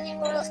need these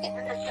anymore. Let's get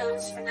rid of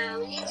those for now.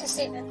 We need to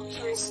save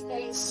inventory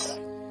space.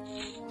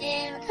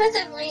 And because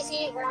I'm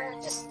lazy, we're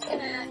just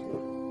gonna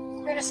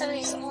get rid of some of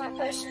these more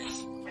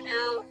potions for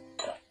now.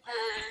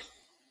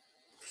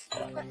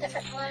 With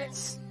different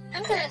ones.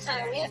 I'm kinda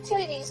tired. We have 2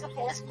 of these.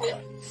 Okay, that's good.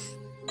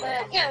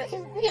 But yeah, we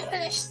can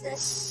finish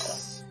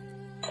this.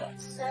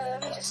 So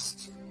let me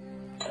just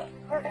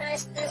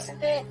organize this a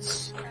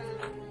bit.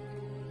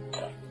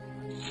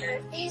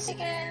 Grab these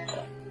again.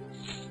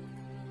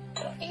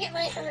 You get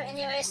money from it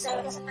anyway, so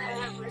it doesn't matter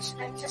that much.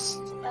 I'm just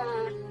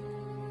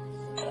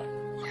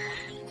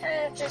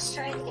kind of just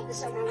trying to get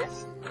this over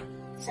with.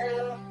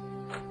 So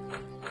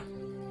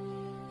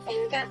okay,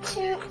 we got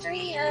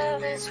 3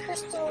 of those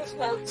crystals.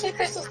 Well, 2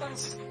 crystals,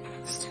 one's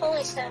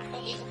totally stone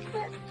thingy,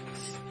 but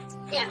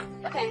yeah,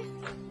 okay.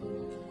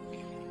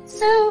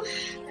 So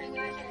I'm gonna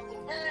go ahead and do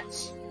that.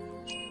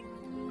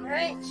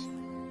 Alright.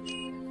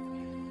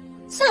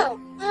 So,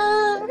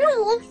 we're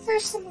gonna look for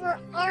some more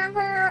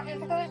armor, and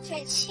we're going to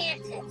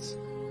enchant it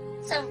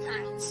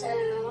sometime.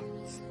 So,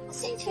 let's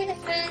see, 2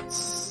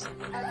 defense,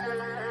 you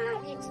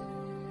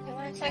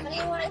want to attack, what do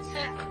you want to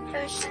attack?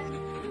 Potion.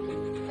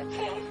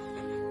 Okay.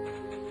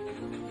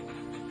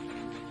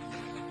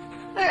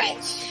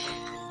 Alright.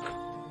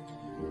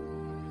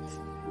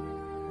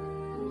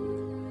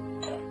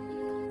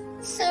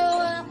 So,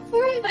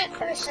 before we buy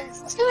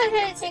potions, let's go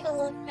ahead and take a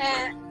look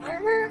at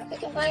armor. If we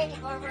can buy any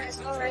armor,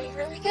 is already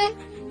really good.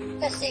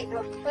 Let's see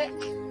real quick.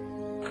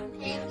 And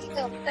we can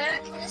go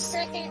back in a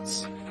second.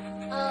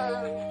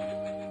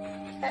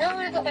 I don't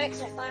want to go back to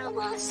the final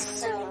boss,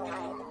 so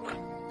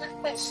I'm not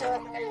quite sure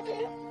what we're gonna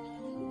do.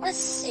 Let's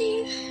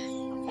see.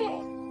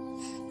 Okay.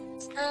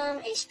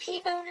 HP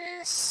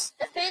bonus,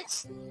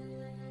 defense.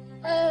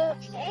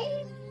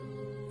 Okay.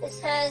 This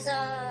has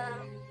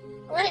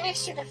one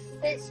extra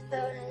defense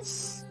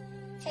bonus.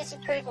 Chance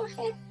of critical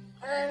hit.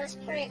 That's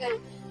pretty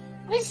good.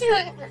 Let me see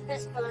what the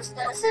defense bonus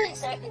does. It's not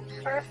exactly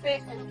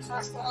perfect and it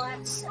costs a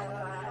lot, so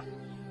I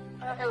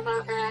don't know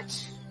about that.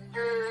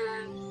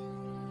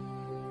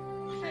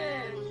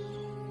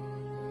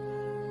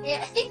 Yeah,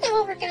 I think that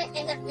what we're gonna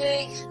end up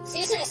doing is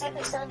using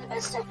exactly some of the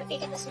best stuff. We can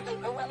get this in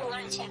like a level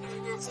 1 enchantment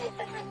and that's it,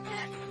 but like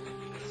that.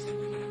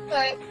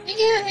 Alright, we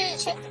go ahead and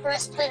check the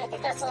breastplate. I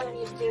think that's all we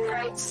need to do,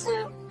 right?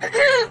 So,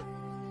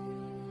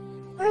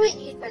 what do we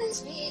need for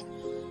this? We need,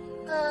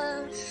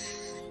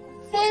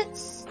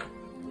 defense,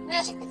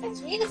 magic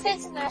defense. We need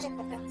defense and magic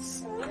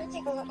defense. So, let me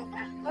take a look at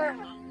that.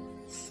 Armor.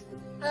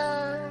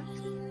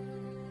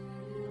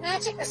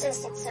 Magic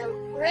resistance. So,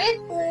 red,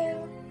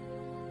 blue,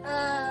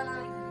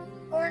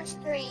 orange,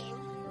 green.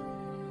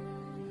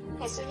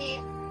 Okay, so we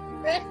need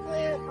red,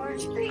 blue,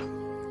 orange, green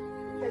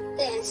for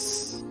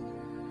this.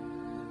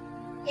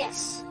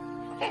 Yes.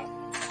 Okay.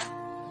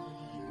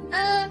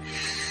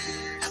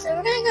 So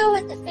we're gonna go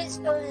with defense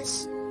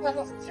bonus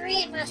level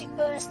 3 and magic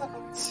bonus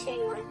level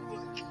 2, I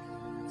think.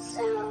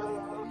 So,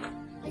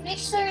 let me make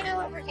sure I know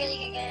what we're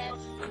getting again.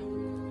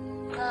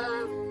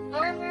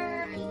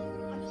 Armor.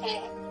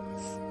 Okay.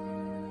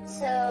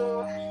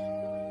 So,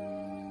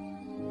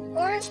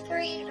 orange,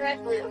 green,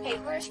 red, blue. Okay,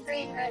 orange,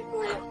 green, red,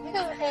 blue. Let me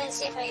go ahead and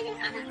see if I even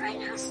have it right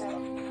now, so.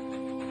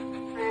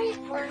 Alright,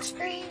 orange,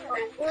 green,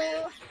 red,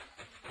 blue.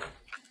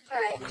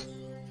 Alright.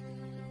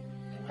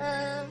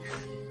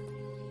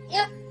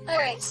 Yep.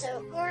 Alright,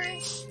 so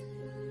orange,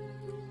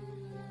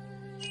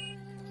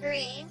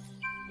 green.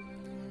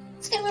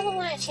 Let's get level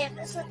 1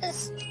 enchantments with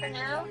this for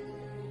now.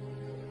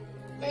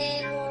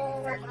 And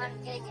we'll work on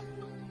getting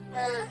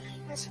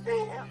this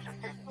red. I don't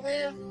have that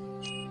blue.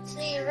 So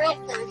we need red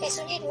though. Okay,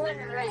 so we need 1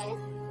 red.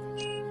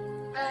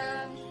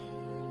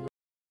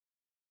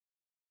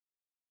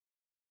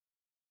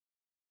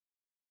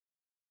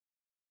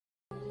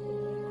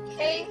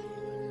 Okay.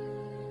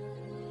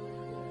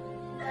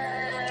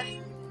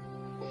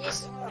 Use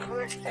some more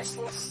orange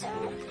crystals, so.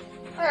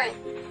 Alright.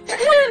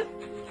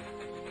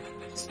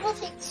 This won't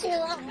take too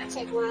long, it might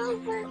take a while,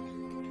 but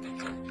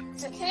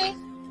it's okay.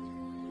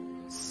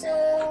 So,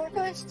 we're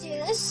going to do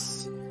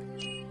this.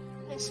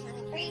 Use some of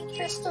the green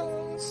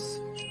crystals.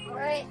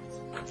 Alright.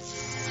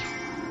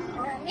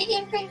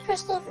 Medium green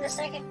crystal for the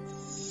second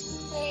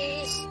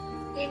phase.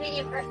 The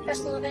medium earth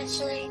crystal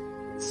eventually.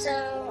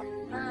 So,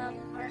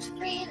 orange,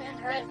 green,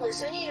 and red, blue.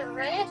 So we need a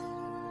red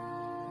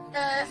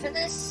for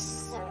this.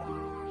 So,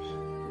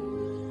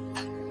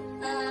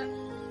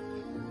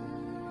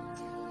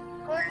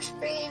 orange,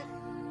 green,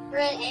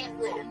 red, and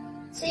blue.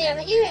 So yeah,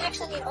 but you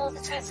actually need all the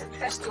types of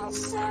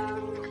crystals. So,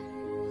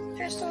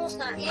 crystals,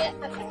 not yet.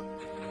 Okay.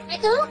 I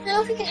don't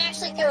know if we can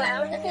actually go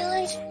out of the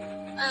village.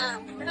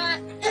 We're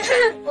not,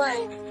 but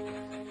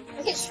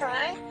we can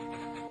try.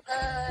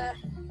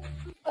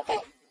 Okay.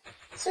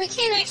 So we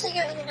can actually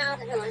go in and out of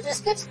the village.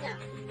 That's good to know.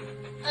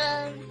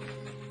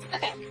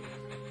 Okay.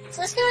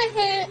 So let's go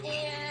ahead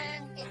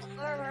and get the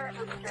armor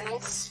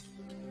upgrades.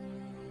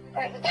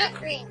 Alright, we got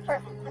green.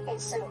 Perfect. Okay,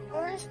 so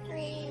orange,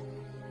 green,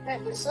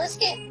 red, blue. So let's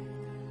get,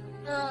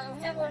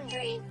 we have 1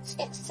 green. Let's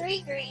get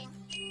 3 green.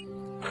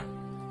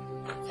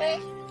 Okay.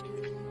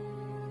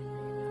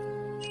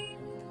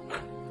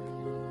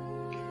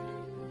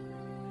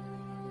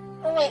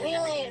 wait, we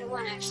only needed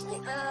one actually.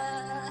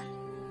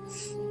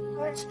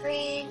 Orange,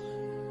 green,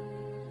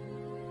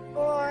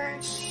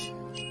 orange,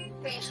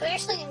 green. So we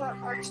actually need more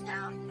orange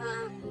now.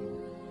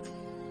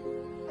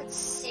 Let's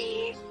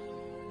see.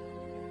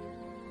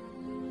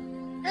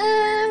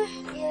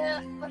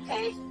 Yeah,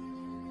 okay.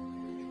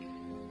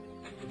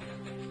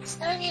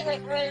 So I need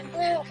like red and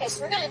blue. Okay,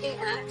 so we're gonna do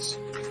that.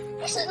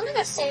 Actually, let me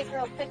go save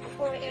real quick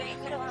before we do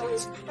anything. I don't want to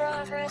lose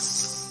progress.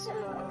 So,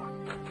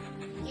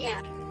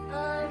 yeah.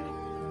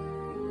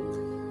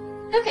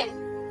 Okay.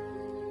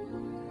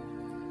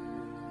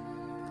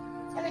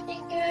 Is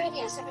everything good?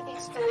 Yes,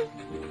 everything's good.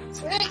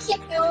 So we're gonna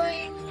keep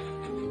going.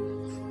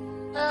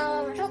 I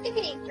don't think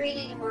we need green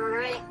anymore,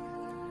 right?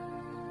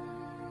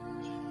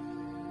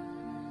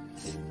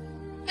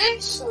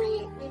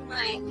 Actually, we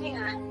might. Hang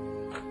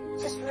on.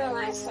 Just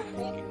realized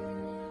something.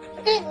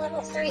 We're getting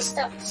level 3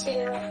 stuff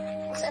too.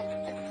 Was it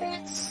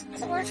advance?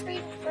 Is it orange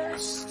green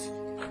first?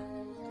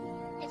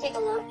 Let me take a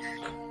look.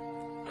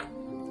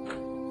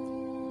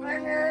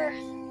 Armor.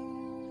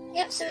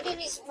 Yep, so we do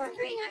need some more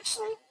green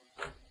actually.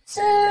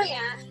 So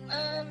yeah,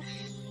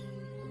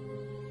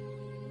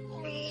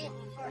 3,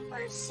 4,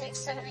 5, 6,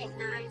 7, 8,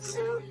 9,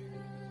 so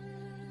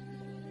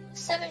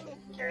 7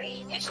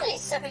 green, actually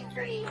 7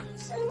 green,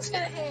 so let's go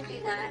ahead and do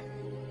that.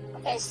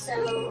 Okay,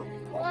 so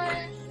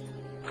 1,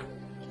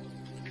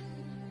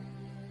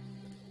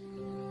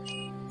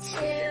 2,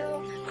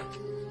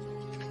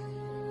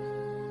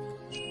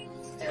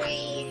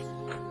 3,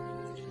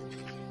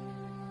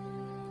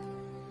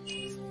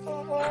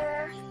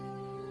 4,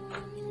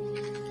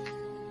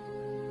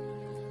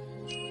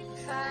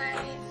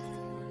 5,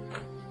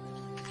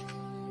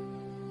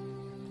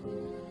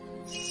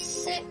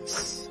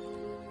 6,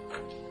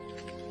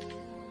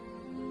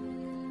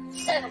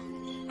 7.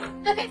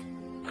 Okay,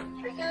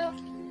 here we go.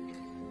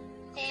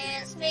 And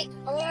let's make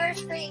a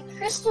large green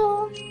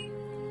crystal.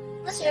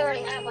 Unless we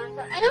already have one,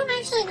 but I don't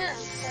actually know.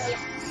 So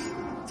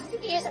I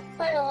think we use it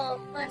quite a little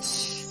much.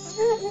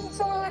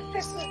 Solar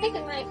crystals. I think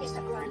we might have used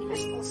up a lot of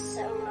crystals.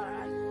 So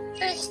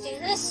can I just do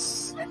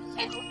this?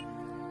 Okay.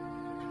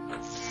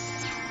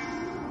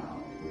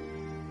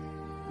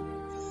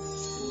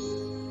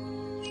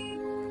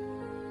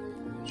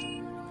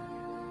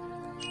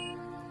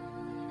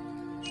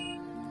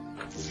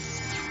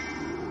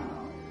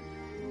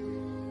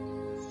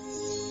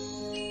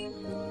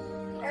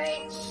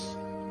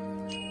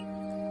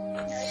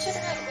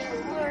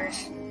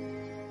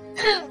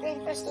 Green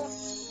crystal.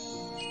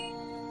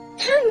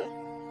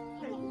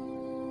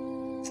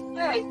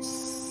 Alright,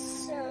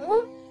 so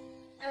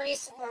I need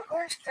some more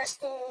orange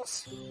crystals.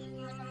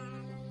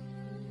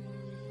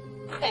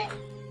 Okay.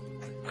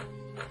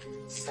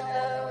 So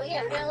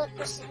yeah, we're gonna look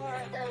for some more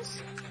of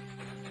those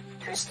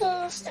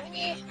crystals that we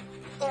need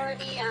for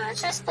the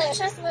chest plate.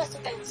 Chest the most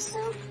defense,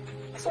 so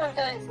that's what I'm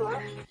going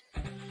for.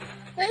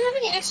 Do I have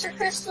any extra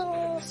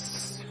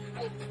crystals?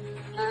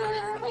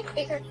 Like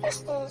bigger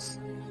crystals?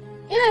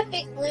 We do have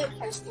big blue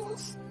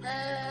crystals. I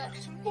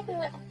don't think we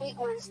want the big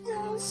ones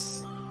though.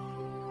 So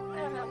I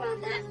don't know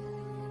about that.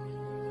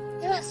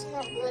 We want some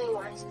more blue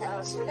ones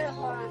though, so we're gonna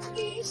hold on to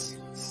these.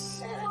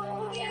 So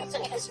yeah, let's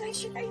look at this make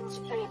sure everyone's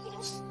pretty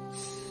finished.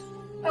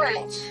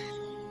 Alright.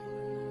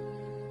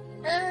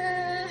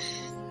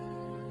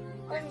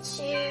 1,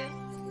 2,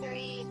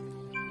 3,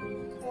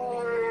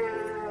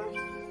 4,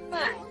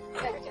 5.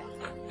 There we go.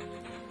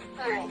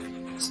 Alright.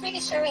 Just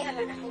making sure we have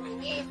everything we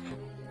need.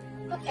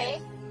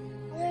 Okay.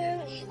 Blue,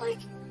 we need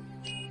like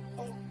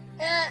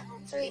that.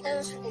 3 of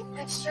those for the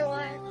extra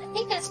one. I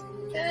think that's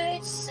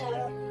good, so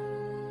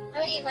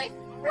I need like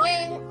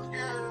red,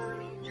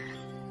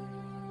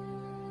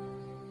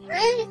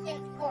 red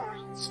and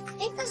orange. I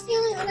think that's the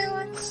only other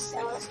one, so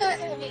let's go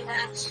ahead and do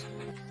that.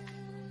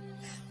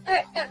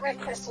 Alright, got red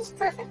crystals,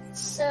 perfect.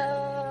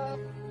 So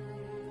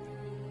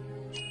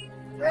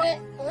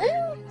red,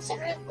 blue? Is it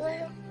red,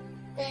 blue?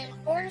 Then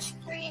orange,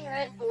 green,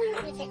 red, blue.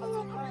 Let me take a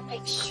look, I want to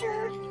make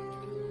sure.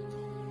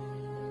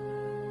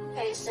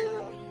 Okay, so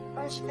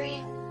orange,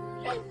 green,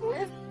 red,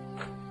 blue.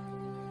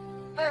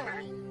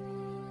 Armor.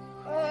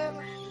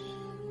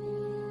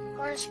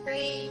 Orange,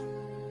 green,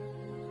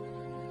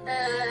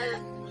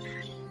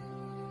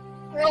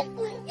 red,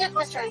 blue. Yep,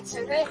 that's right.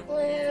 So red,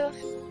 blue.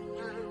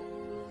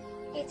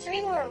 Need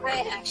 3 more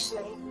red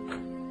actually.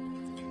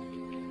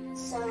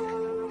 So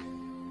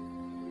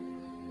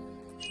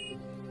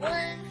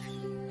 1,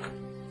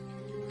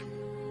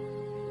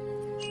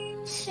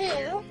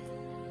 2,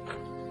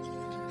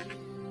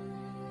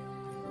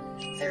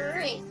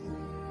 3.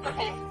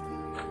 Okay.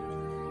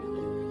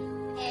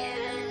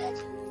 And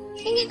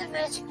you can get the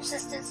magic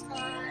resistance on,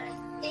 I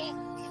think,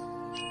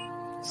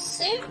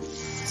 soon?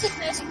 This is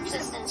magic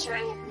resistance,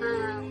 right?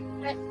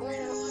 Red, blue,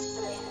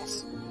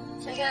 yes.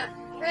 So we got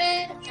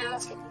red, now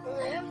let's get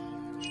blue.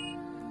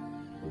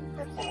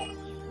 Okay.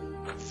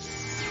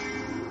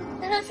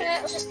 Then after that,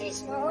 we'll just need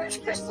some more orange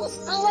crystals.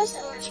 Always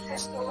orange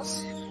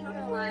crystals. I don't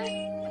know why.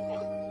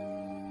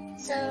 Okay.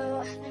 So,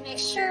 let me make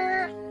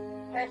sure.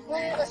 Red,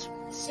 blue, let's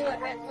see what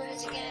red, blue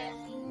is again.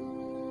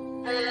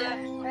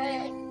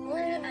 Red,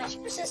 blue,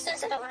 magic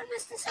resistance. I don't want to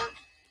mess this up.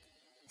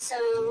 So,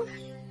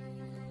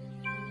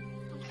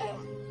 okay,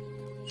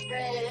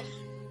 red,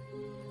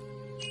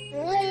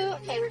 blue.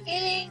 Okay, we're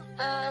getting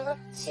level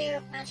 2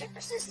 magic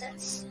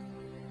resistance.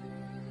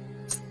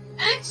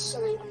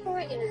 Actually, before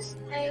we do this,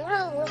 I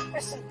want to look for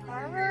some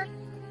armor.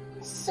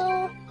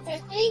 So, if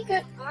there's any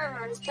good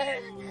armor that's better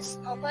than this,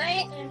 I'll buy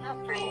it and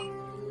upgrade it.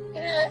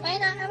 Even though it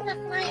might not have enough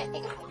money, I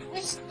think let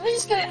me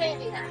just go ahead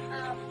and do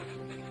that.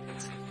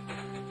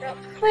 Real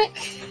quick.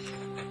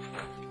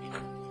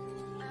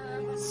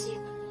 Let's see.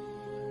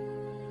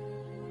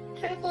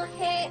 Critical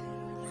hit.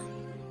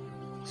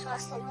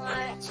 Cost a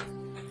lot.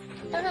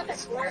 Don't know if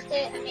it's worth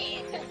it. I mean,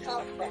 it could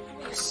help, but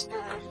just,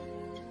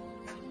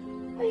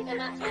 wait, they're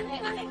not done.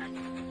 Hang on.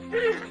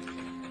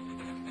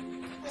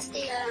 What's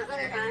the,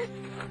 other guy?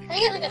 Can I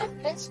get, like, a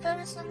defense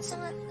bonus on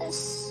some of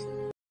this?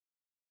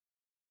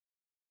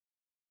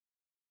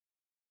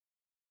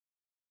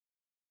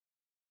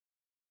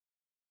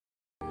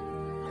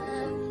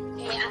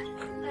 Yeah,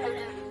 I don't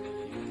know.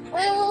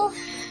 Well,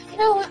 you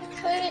know what we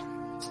could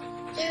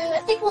do?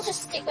 I think we'll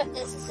just stick with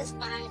this. This is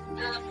fine.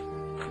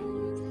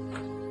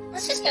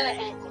 Let's just go ahead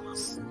and do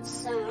this.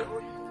 So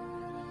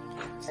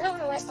I don't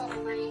want to waste all my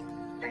money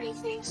or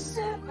anything.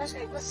 So let's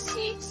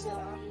see. So,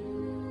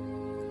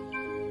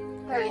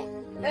 alright,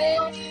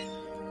 red,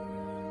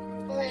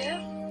 blue.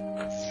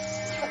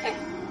 Okay,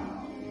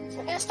 so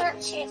we're gonna start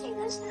enchanting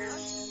this now.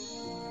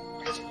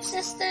 Magic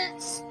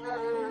resistance.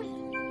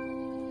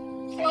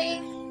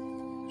 Okay,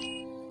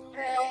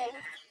 red,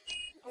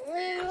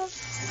 blue.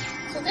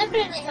 So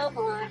definitely help a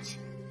lot.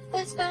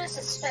 Defense bonus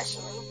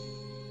especially.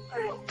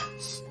 Alright,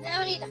 now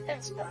we need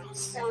defense bonus.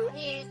 So we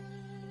need,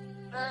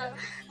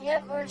 we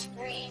have orange,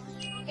 green.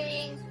 We're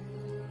getting,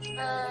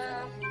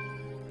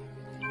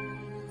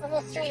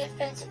 level 3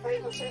 defense if we're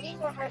able to. We need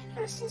more earth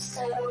crystals.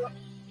 So,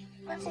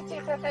 1, 2, 3,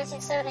 4, 5,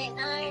 6, 7, 8, 9,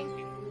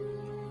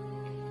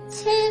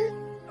 10,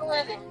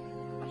 11.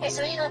 Okay,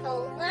 so we need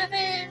level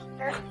 11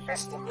 earth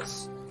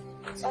crystals.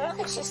 So I don't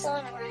think she's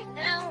selling them right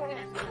now. We're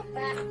gonna have to come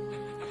back.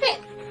 Okay,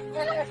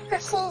 11 earth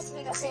crystals. Let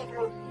me go save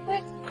real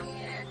quick.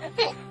 And,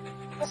 okay.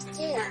 Let's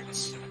do that.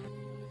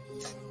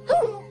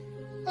 Ooh!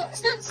 Well,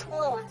 it's not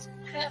small ones.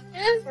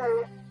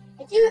 However,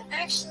 I do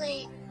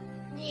actually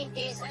need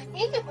these. I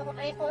think if I'm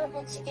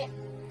able to get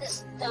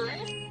this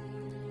done,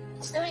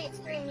 it's only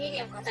 3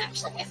 medium ones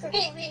actually. If we're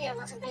getting medium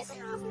ones, I'm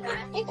basing off of that.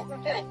 I think that we're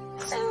good.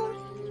 So,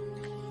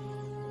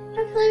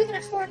 hopefully we can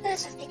afford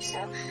this. I think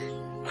so.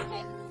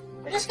 Okay.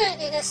 We're just gonna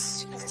do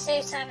this because it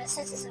saves time and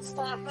since it's in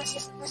stock, let's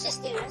just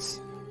do this.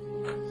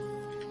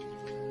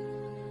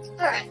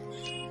 Alright.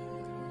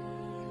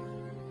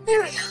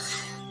 There we go.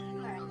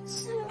 Alright,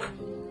 so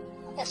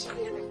that should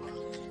be everything.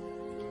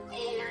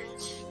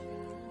 And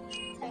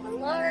have a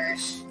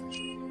large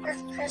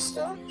earth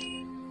crystal.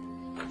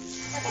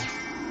 Okay.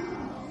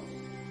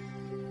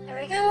 There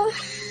we go.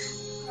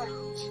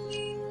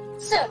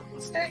 Alright. So,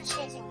 let's start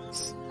enchanting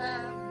this.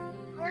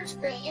 Orange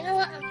green. You know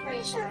what? I'm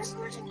pretty sure it's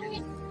orange and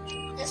green.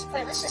 At this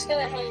point, let's just go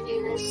ahead and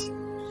do this. And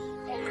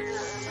I'm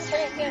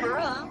gonna get it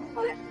wrong,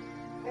 but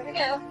here we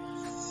go.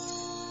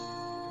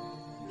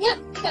 Yep,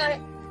 we got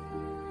it.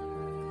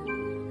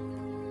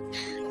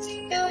 Let's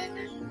keep going.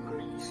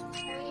 Orange,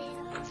 green.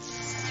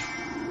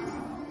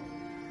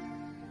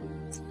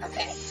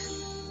 Okay.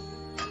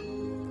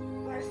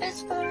 More defense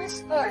bonus.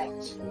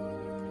 Alright.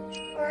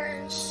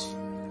 Orange.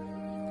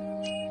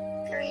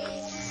 Green.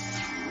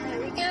 There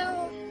we go.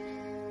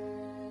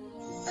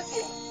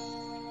 Okay.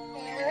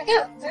 And there we go.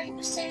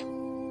 30%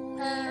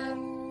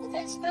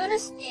 defense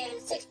bonus and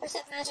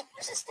 6% magic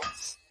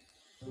resistance.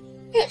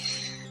 Good.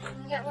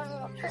 We got one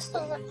little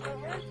crystal left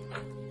over,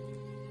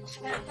 which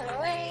we're gonna put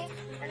away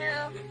for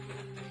now.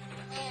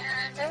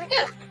 And there we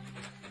go.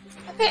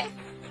 Okay.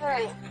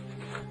 Alright.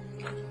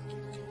 Let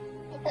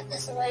me put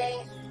this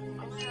away.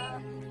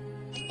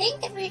 I think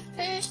that we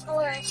finished all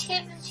our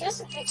enchantments. She has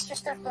some extra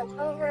stuff left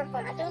over,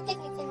 but I don't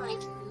think we can,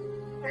 like,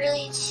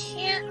 really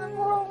enchant a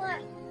whole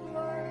lot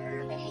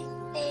more of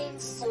anything,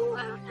 so I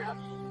don't know.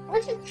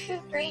 What do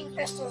true green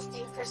crystals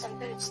do for some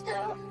boots,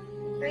 though?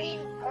 Green,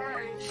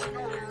 orange, I don't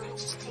know,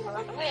 let's just take a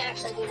look. I might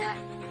actually do that.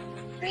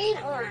 Green,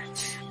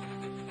 orange.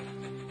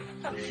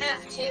 Don't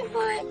have to,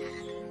 but,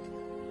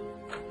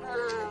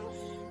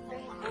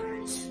 green,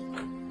 orange.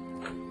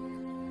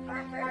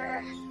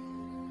 Armor,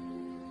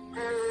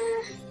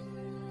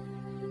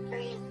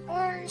 green,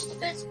 orange,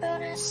 defense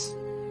bonus.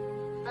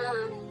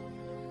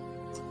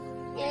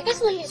 Yeah, I guess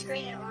we'll use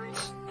green and orange.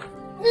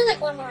 We'll do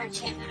like one more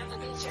enchantment of the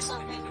boots or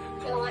something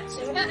if we want to.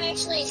 We're not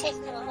actually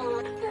taking them a whole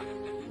lot, but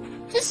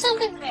just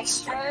something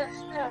extra.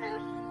 I don't know.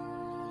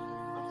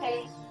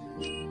 Okay.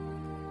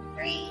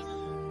 Green.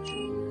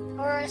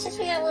 Or since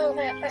we have a little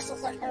bit of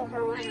crystals left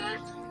over, why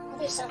not? We'll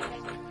do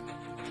something.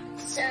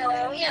 So,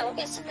 yeah, we'll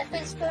get some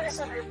defense bonus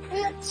on our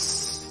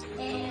boots.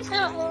 And it's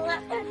not a whole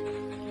lot, but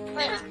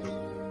why not?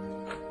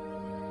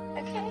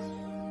 Okay.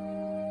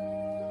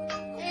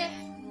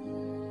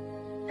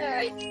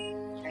 Alright.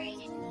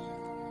 Green.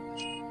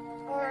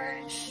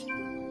 Orange.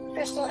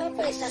 Crystal.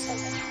 Hopefully it says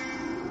something.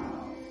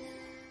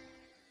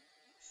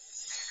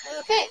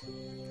 Okay.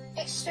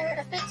 Extra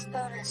defense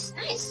bonus.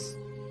 Nice.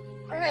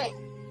 Alright.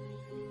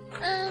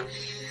 I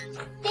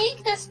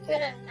think that's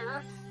good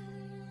enough.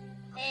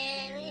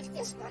 And we need to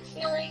get some more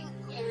healing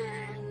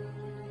and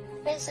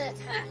defense and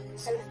attack.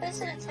 So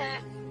defense and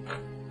attack.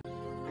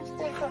 1, 2,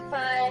 3, 4,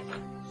 5,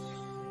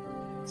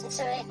 6,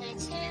 7, 8, 9,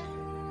 10.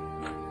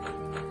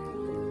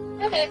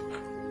 Okay.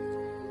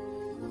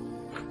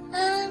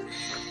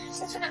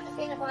 Since we're not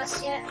defeating the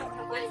boss yet, I don't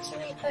want to buy too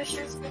many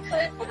potions. We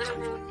could, but I don't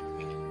know.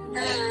 We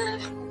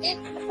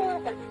did before,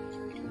 but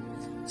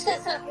so I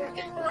thought we were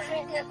going to go ahead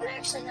and do it, but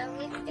actually no,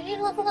 we need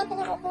to level up a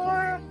little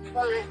more,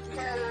 but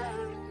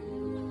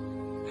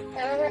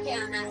we're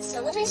working on that.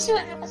 So let me see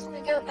what happens when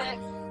we go back.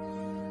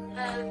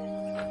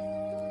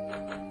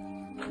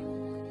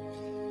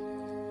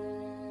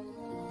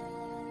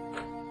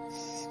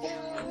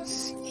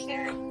 Skills,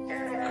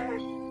 character.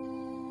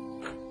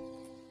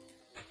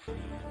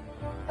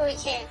 Oh, we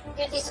can't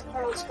get these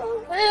pearl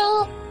scroll.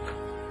 Well,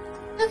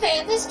 okay,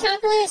 if this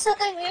calculates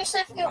something, we actually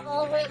have to go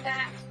all the way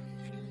back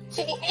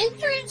to the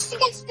entrance to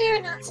get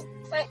there, not to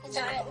fight the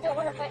giant. We don't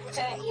want to fight the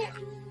giant yet.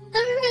 Now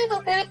we're gonna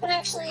go back, but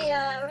actually,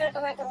 we're gonna go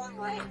back a long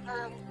way.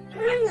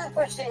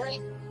 Unfortunately.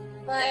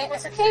 But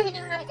that's okay, we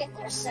know how to get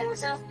there. So,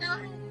 South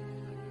Mountain,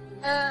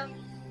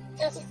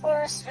 Guilty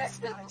Forest,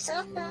 West Mountain.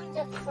 South Mountain,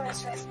 Guilty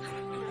Forest, West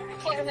Mountain. I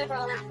can't remember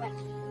all that, but,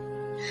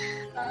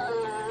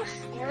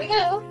 here we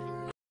go.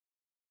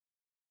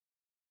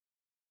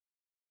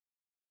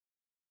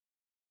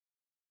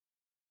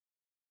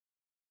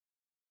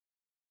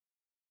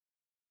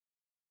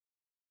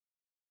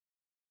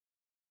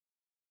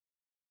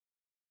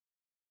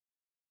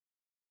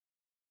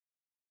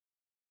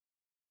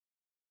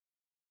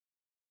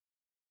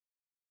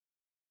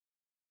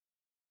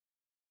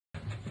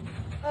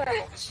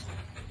 Alright.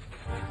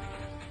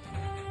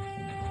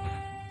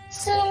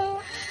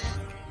 So,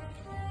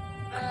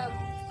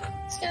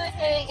 let's go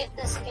ahead and get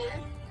this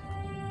again.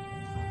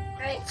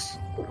 Right.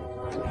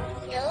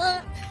 Heal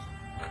up.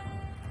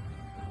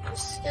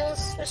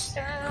 Skills switched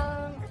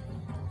around.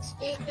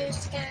 Speed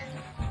boost again.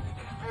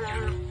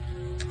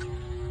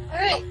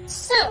 Alright,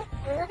 so,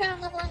 we're working on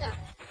leveling up.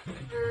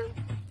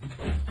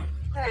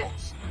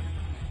 Alright.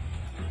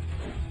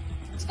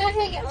 Let's go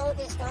ahead and get all of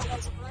these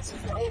goblins at once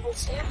if we're able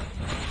to.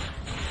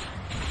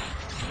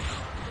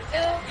 Go.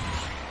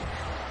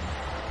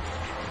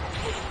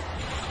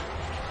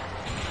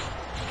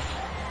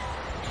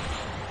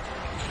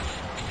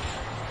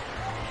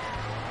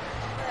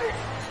 Alright.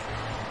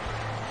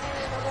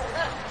 And level it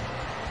up.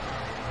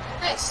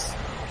 Nice.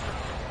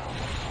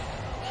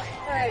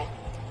 Alright.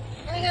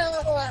 Now we gotta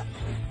level up.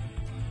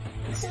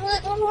 Is it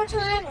like one more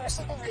time or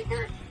something like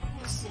that?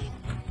 Let's see.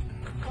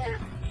 Yeah,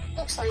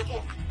 looks like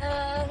it.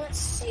 Let's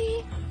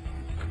see.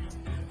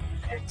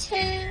 Or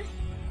 10.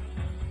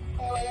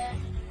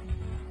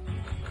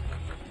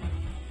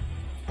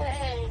 And go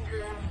ahead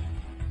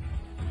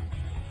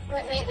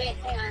and, wait,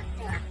 hang on.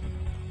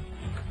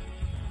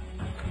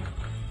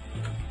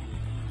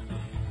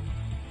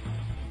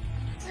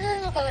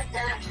 We'll go with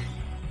that.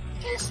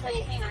 Guess,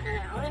 wait, hang on,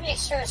 I want to make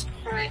sure it's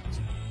correct.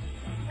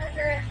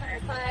 100,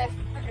 105,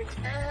 100,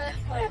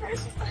 whatever,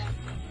 this is fine.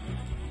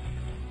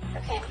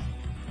 Okay.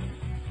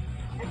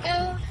 There we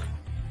go.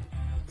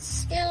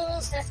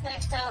 Skills, that's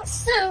maxed out.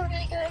 So, we're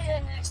gonna go ahead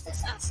and max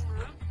this out some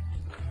more.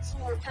 Some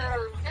more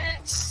power on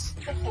max.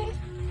 Okay.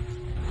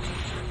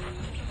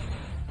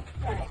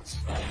 Right.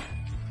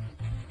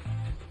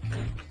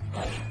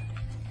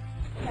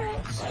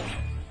 Right.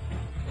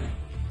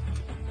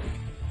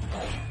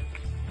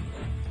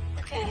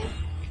 Okay.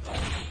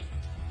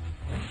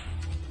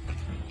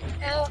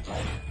 Out.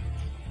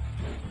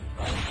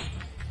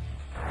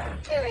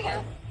 Here we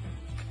go.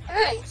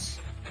 Alright.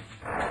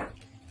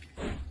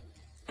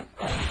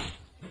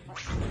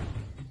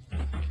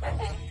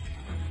 Okay.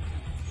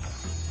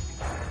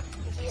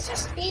 Use our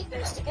speed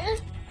boost again.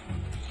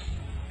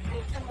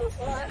 And move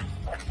on.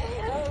 Okay,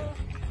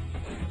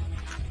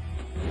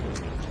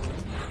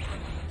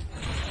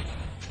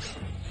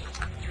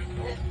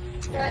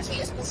 Try to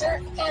use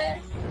Berserk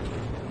again.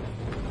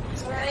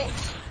 That's alright.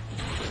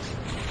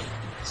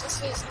 Let's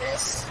just use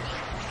this.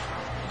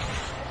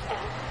 Okay.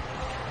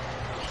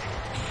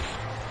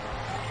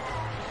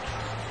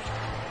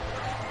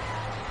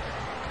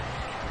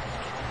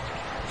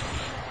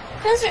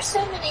 Because there's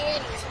so many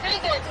enemies, we're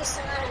gonna get a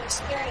decent amount of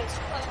experience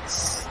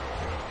points.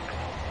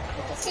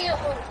 You can see a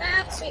whole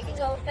map, so we can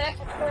go back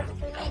and forth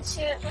if we need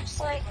to, it looks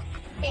like. I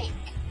think.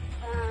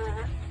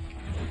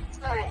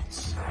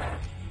 Alright.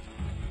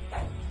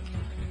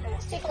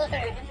 Let's take a look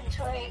at our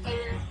inventory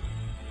again.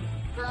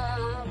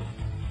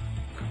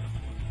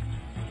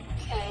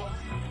 Okay.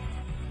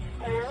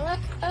 We're gonna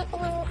look up a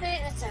little bit,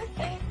 that's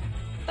okay.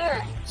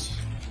 Alright.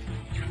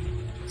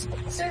 Let's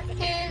put the surf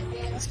again,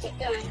 and let's keep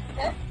going.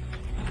 Okay?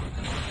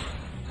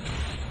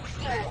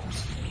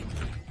 Alright.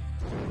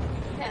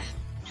 Yeah.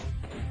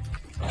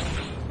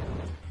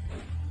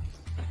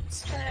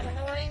 It's kind of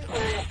annoying,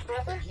 but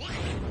rubber.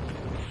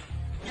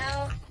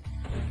 Now.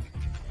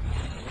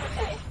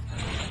 Okay.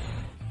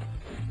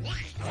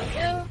 There we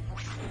go.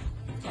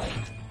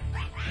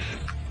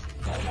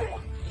 Alright.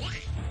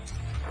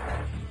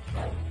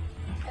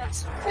 Got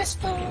some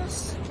crystals.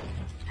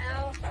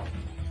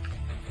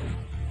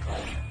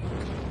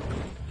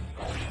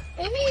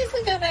 Maybe if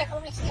we go back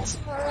home, we can get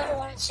some more level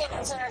 1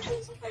 achievements on our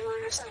tools if we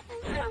want or something.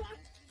 I don't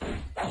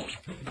know.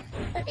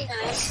 That'd be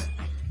nice.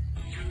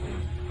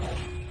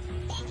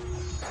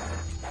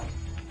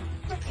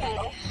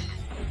 Okay.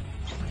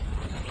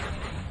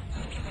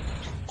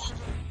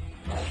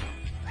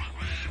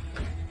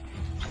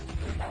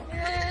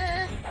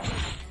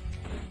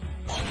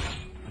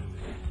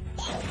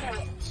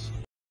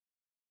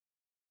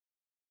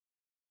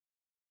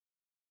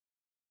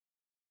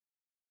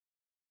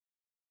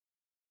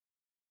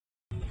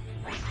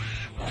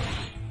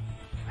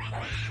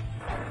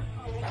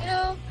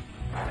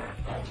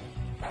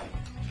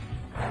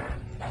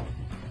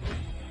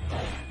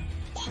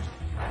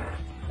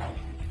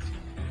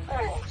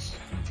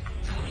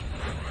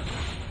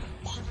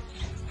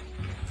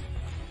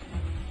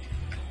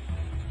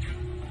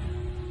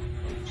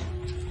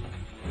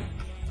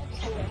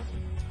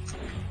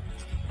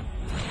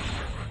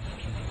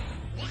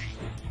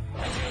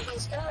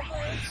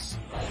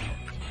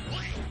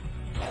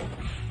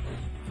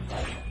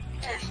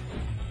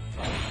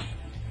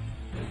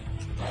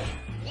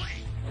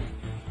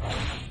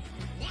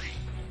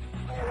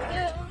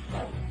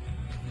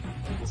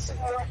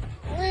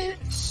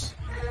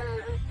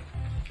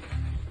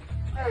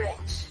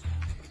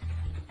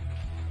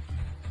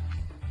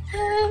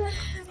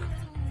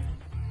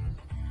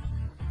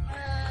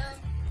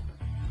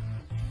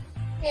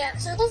 Yeah,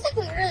 so it looks like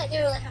we really do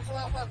have to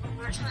level up one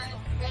more time.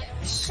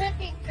 It should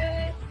be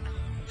good.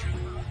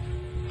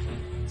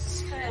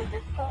 This is kind of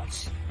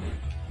difficult.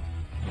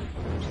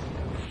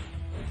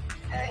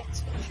 Alright, let's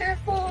be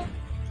careful.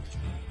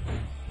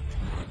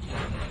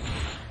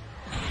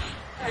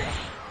 Alright.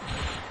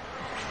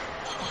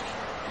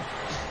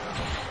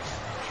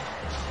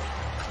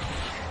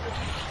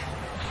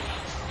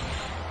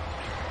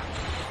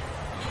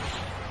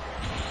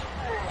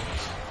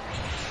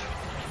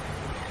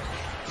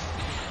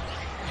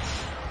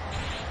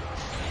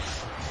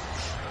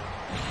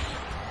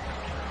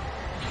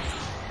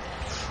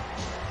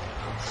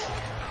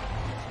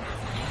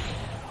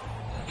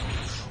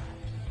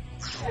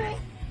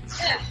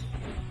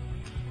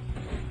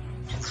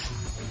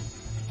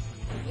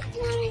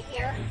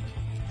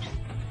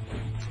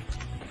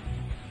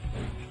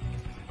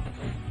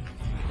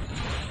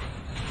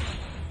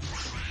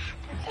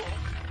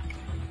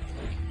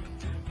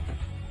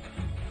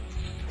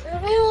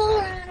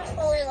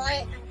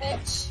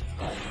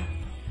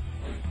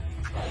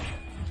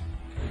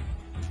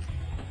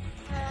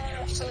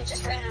 Actually,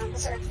 just ran out of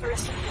berserk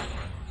first.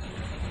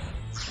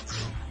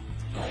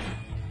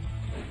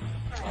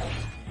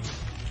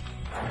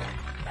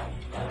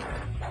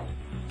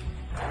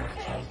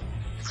 Okay.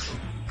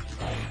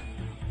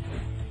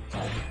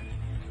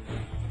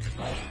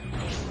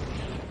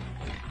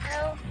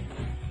 Ow.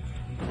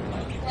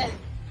 Yeah.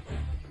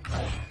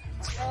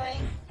 It's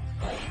going.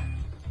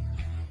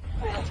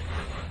 Right.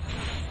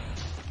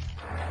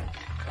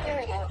 There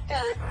we go.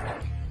 Got it.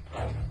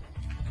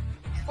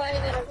 Quite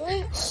a bit of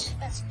loot.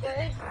 That's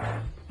good.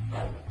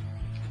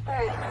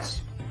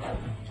 Alright.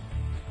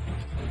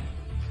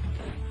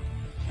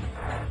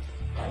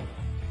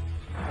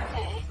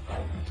 Okay.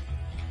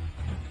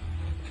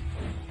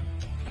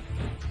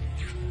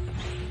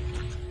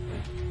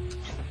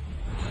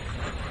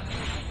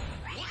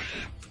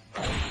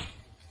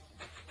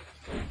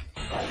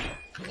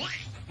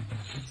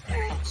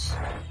 Alright.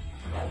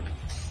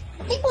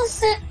 I think we'll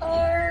set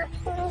our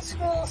portal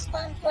scroll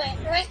spawn point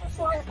right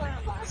before the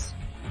final boss.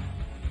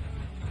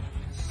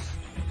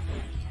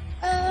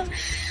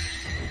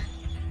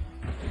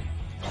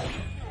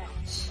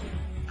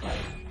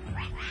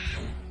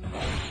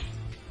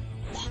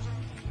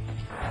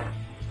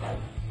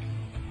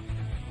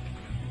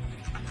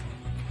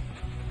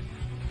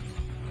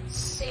 Let's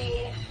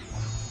see.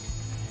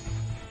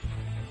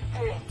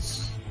 Alright.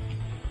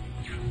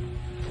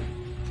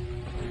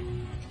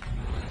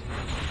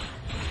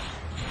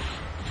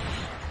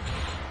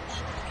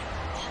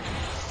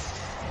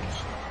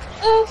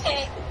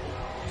 Okay.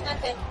 Not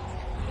good.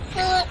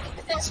 Fill up the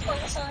defense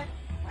points on.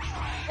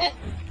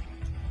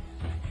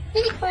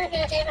 We did quite a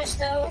bit of damage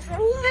though for a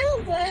while,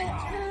 but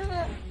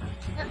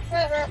not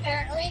forever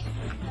apparently.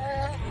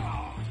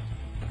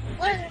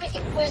 One of them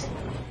making poison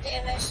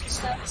damage and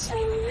stuff, so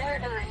they're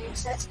dying,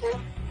 so that's good.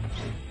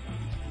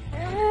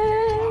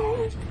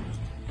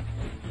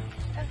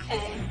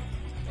 Okay.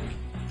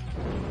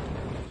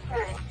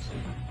 Right.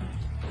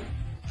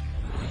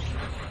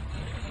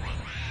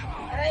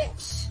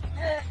 Alright.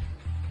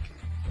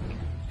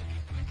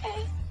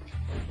 Okay.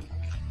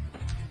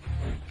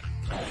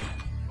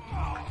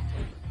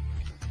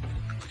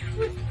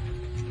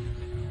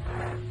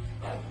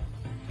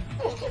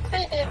 Did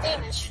quite a bit of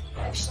damage,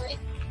 actually.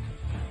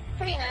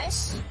 Pretty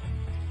nice.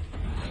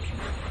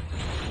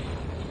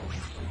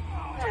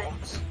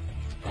 Alright.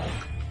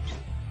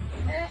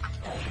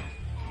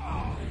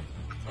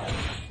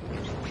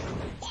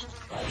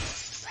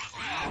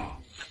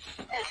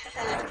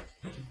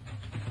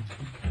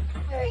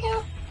 There we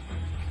go.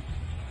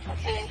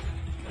 Okay.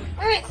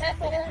 Alright, that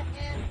went out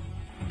again.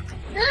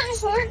 Not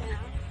as hard now.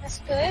 That's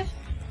good.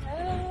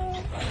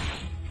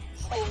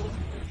 Okay.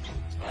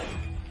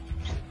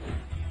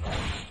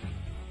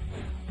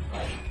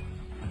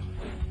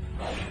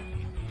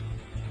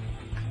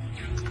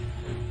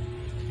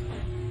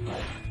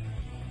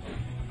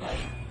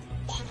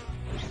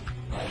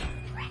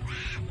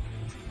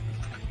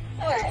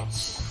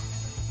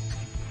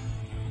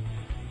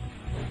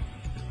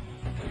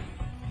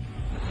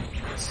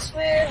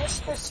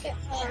 supposed to get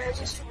more, I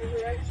just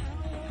remembered.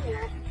 Oh,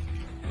 yeah.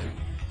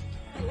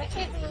 Why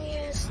can't we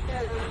use the...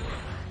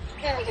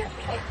 There we go.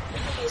 Okay, we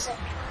can use it.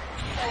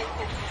 Right,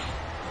 okay.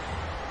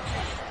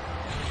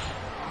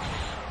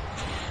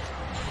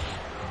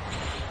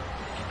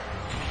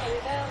 There we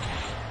go.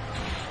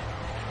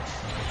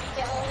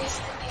 Get all these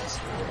enemies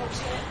able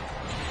to...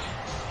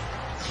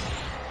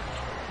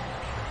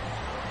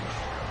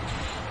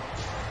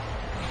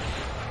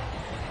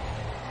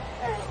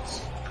 Alright.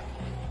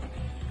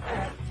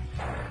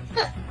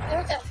 Huh, that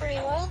worked out pretty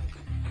well.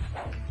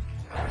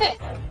 Okay.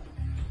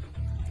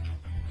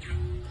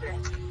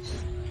 Alright.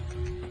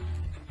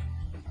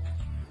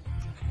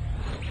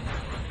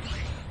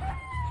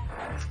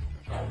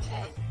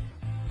 Okay.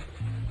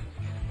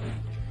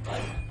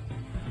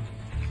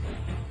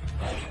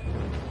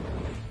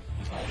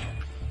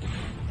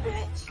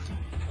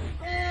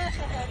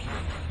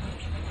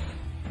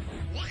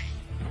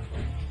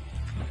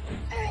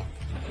 Alright.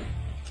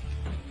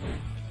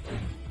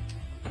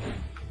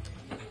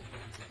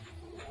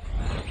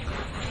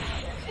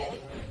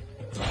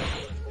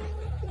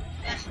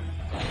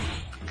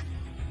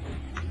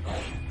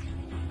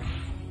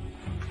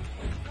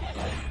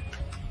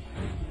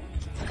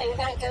 Okay, we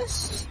got a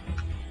ghost.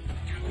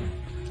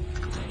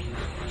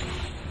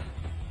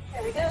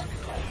 There we go.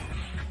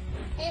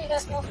 Maybe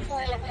ghost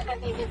multiply, that might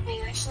not be a good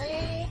thing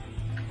actually.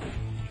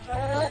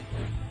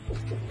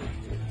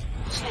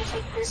 Just gonna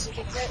take this and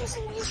get rid of these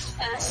enemies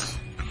fast.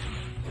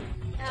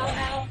 Ow,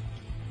 ow.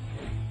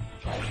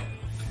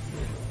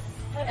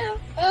 Oh no.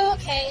 Oh,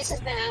 okay, this is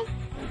bad.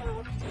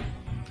 Oh.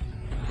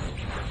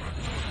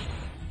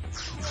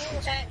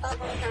 The giant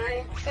bubble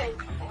guy. Good.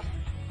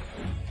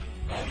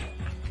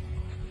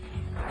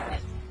 Okay.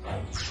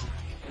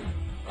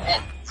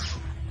 Yeah.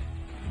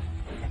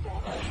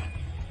 Okay.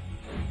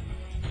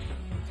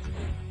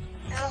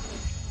 Ow.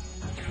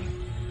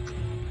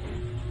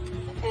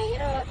 Okay, you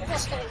know what? We're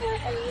just gonna go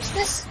ahead and use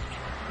this.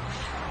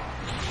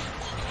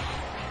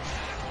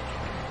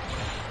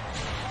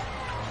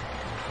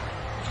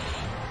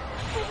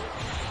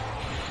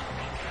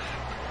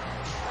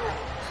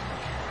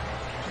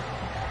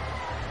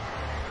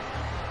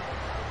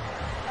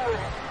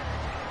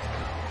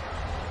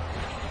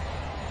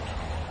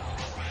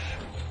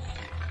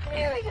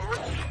 There we go.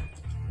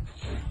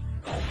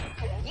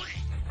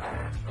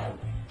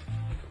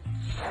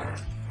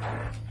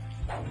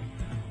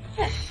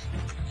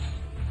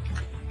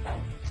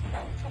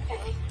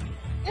 Okay.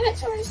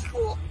 Inventory's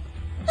full.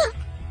 Huh.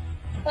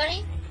 Funny.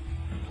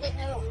 Didn't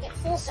know it would get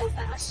full so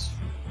fast.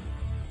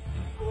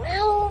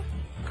 Well,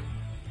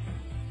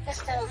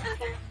 guess that'll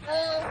happen.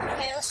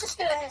 Okay, let's just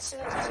go ahead and see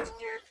what's in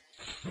here.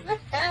 Not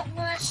that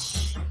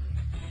much.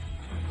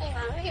 Hang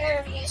on, we get rid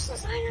of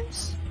useless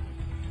items.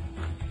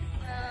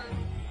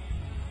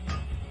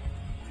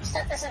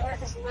 Stuff isn't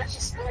worth as much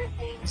as other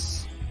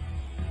things.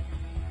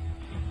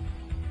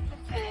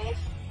 Okay.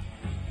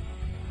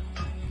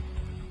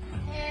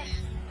 Eh.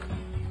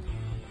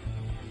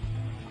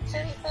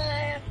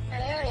 75. I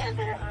already have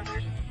better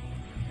armor.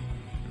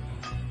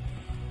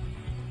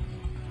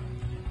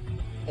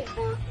 Good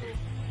belt.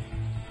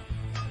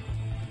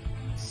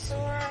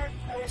 Sword,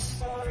 or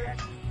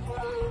sword,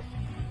 bow,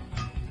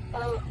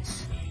 boat.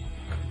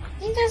 I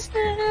think that's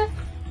good enough.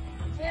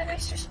 Do we have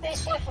extra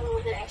space? We have a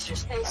little bit extra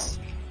space.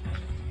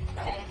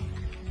 Okay.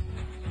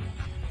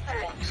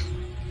 Alright.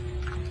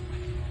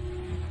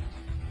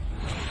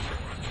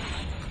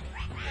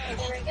 Alright,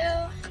 there we go.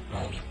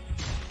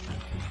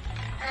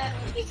 I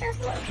have to be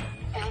careful.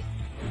 Okay.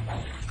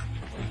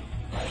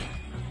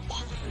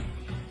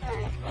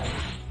 Alright.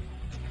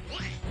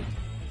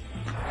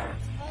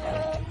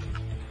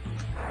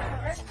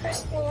 Earth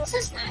crystals.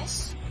 That's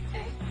nice.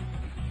 Okay.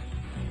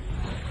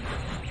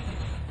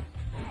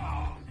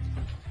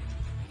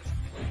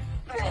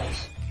 Alright.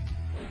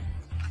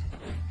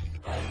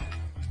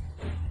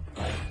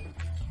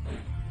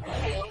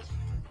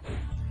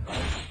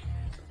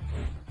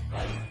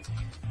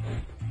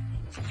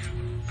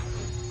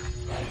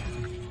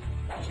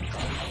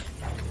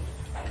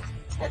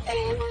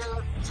 Okay,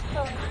 now it's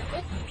probably not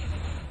good.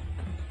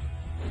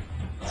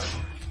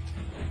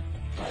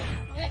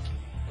 Okay.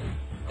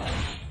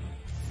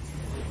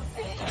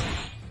 Okay.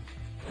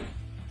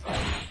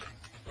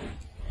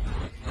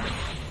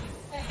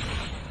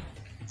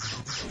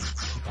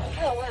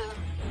 Oh wow.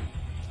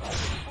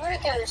 Where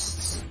are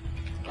ghosts?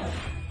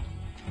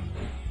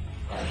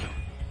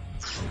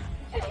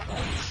 Okay.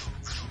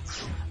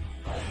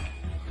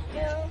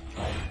 Go.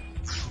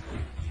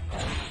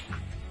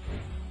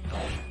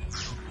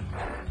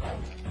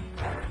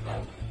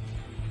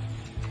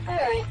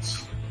 Alright.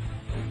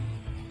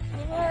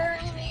 Any more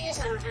enemies?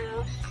 I don't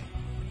know.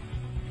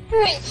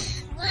 Alright.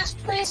 Last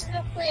place, and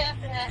hopefully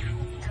after that.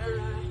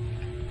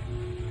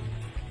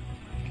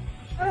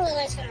 Probably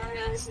light's gonna run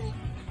out, isn't it?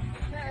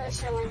 Not really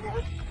sure when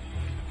though.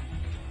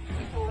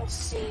 Okay, let's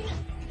see.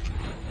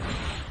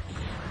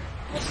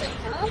 Looks like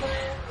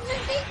goblins, I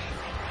think.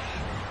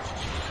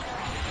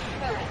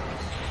 Alright.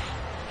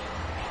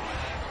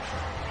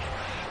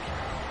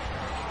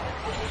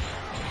 Okay.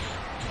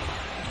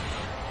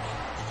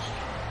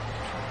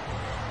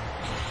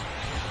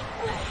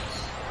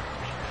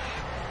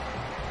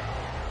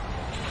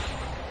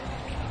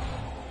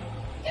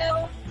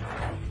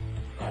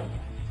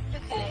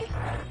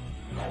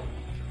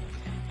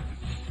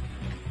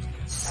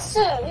 So,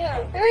 we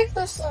are very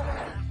close to leveling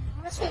up.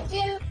 Once we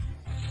do,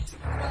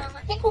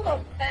 I think we'll go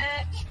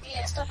back.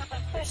 Yeah, stop up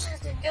on questions,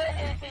 then go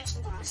ahead and finish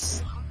the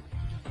boss.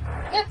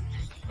 Yep.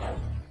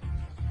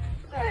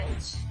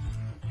 Alright.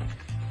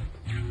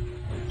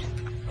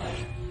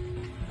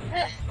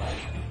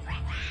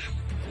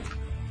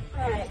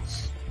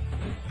 Alright.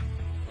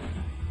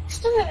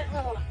 Still haven't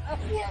leveled up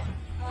yet.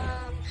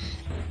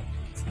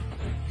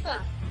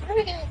 What are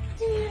we gonna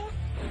do?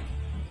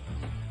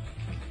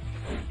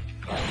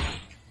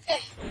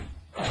 Okay.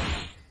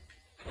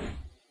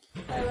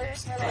 Oh,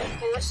 there's another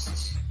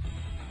ghost.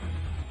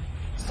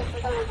 Stuff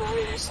with our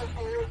body or something,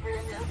 I don't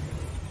really know.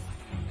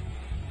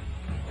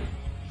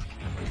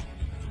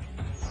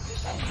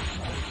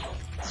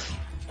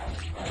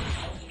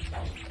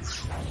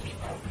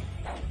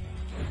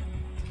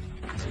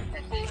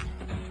 Okay.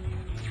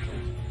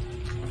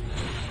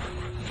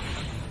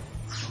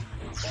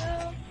 So,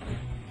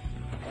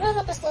 well,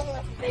 help us level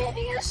up a bit, I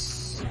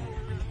guess.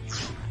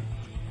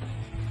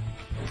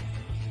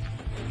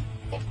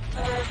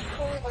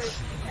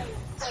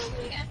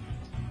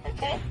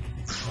 Okay.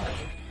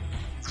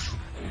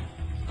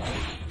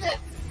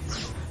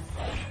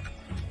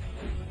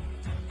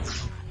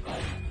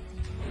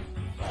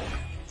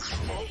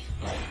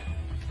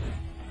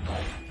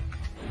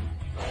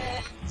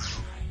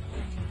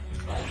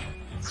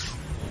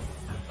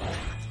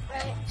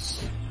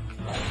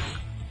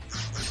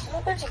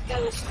 Bunch of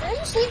ghosts. Did I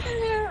just leave them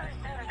there?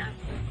 I don't know.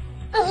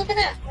 Oh, look at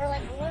that. We're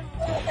like one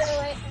little bit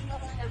away from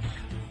leveling up.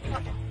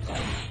 Okay.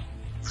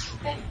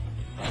 Okay.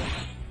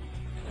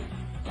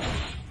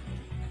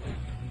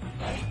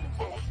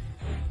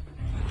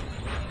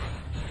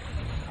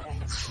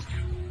 Alright.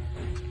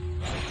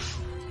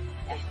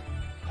 Okay.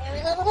 And we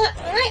leveled up.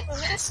 Alright, we're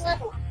max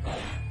level.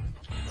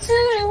 So,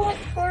 I will like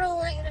portal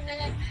like in a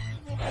minute.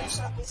 Let me finish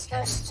off these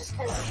ghosts just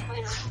because why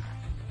not?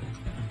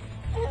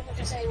 I don't know if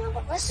there's anyone,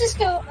 but let's just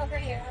go over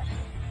here.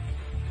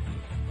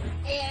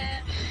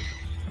 And,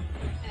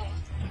 okay.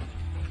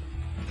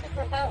 I think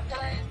we're about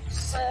done.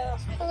 So,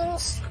 make a little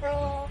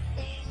scroll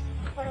thing.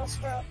 Portal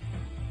scroll.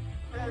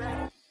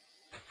 There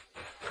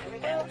we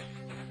go.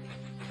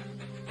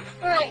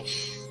 Alright.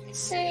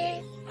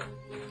 Save.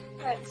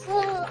 Alright, let's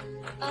level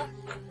up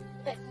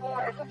a bit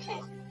more.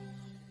 Okay.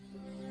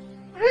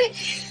 Alright.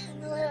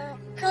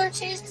 Color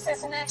change because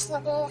that's a max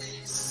level.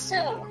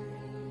 So,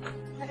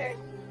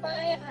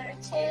 105,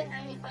 110,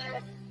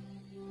 95,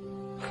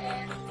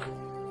 and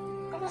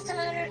almost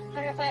 100,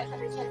 105,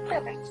 110.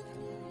 Perfect.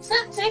 It's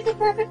not exactly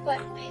perfect, but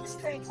I mean, it's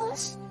pretty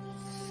close.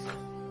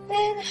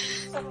 Then,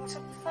 level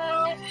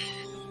 75.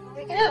 Here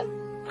we go.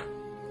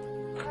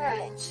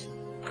 Alright.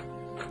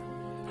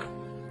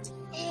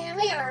 And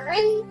we are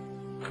ready.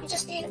 We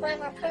just need to buy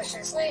more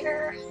potions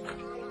later.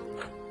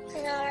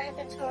 Clean out our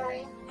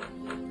inventory.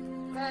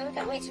 We've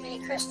got way too many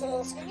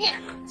crystals. And yeah,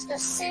 let's go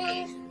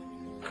save.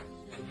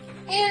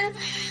 And I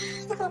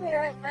think I'll be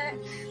right back.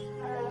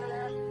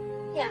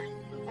 Yeah.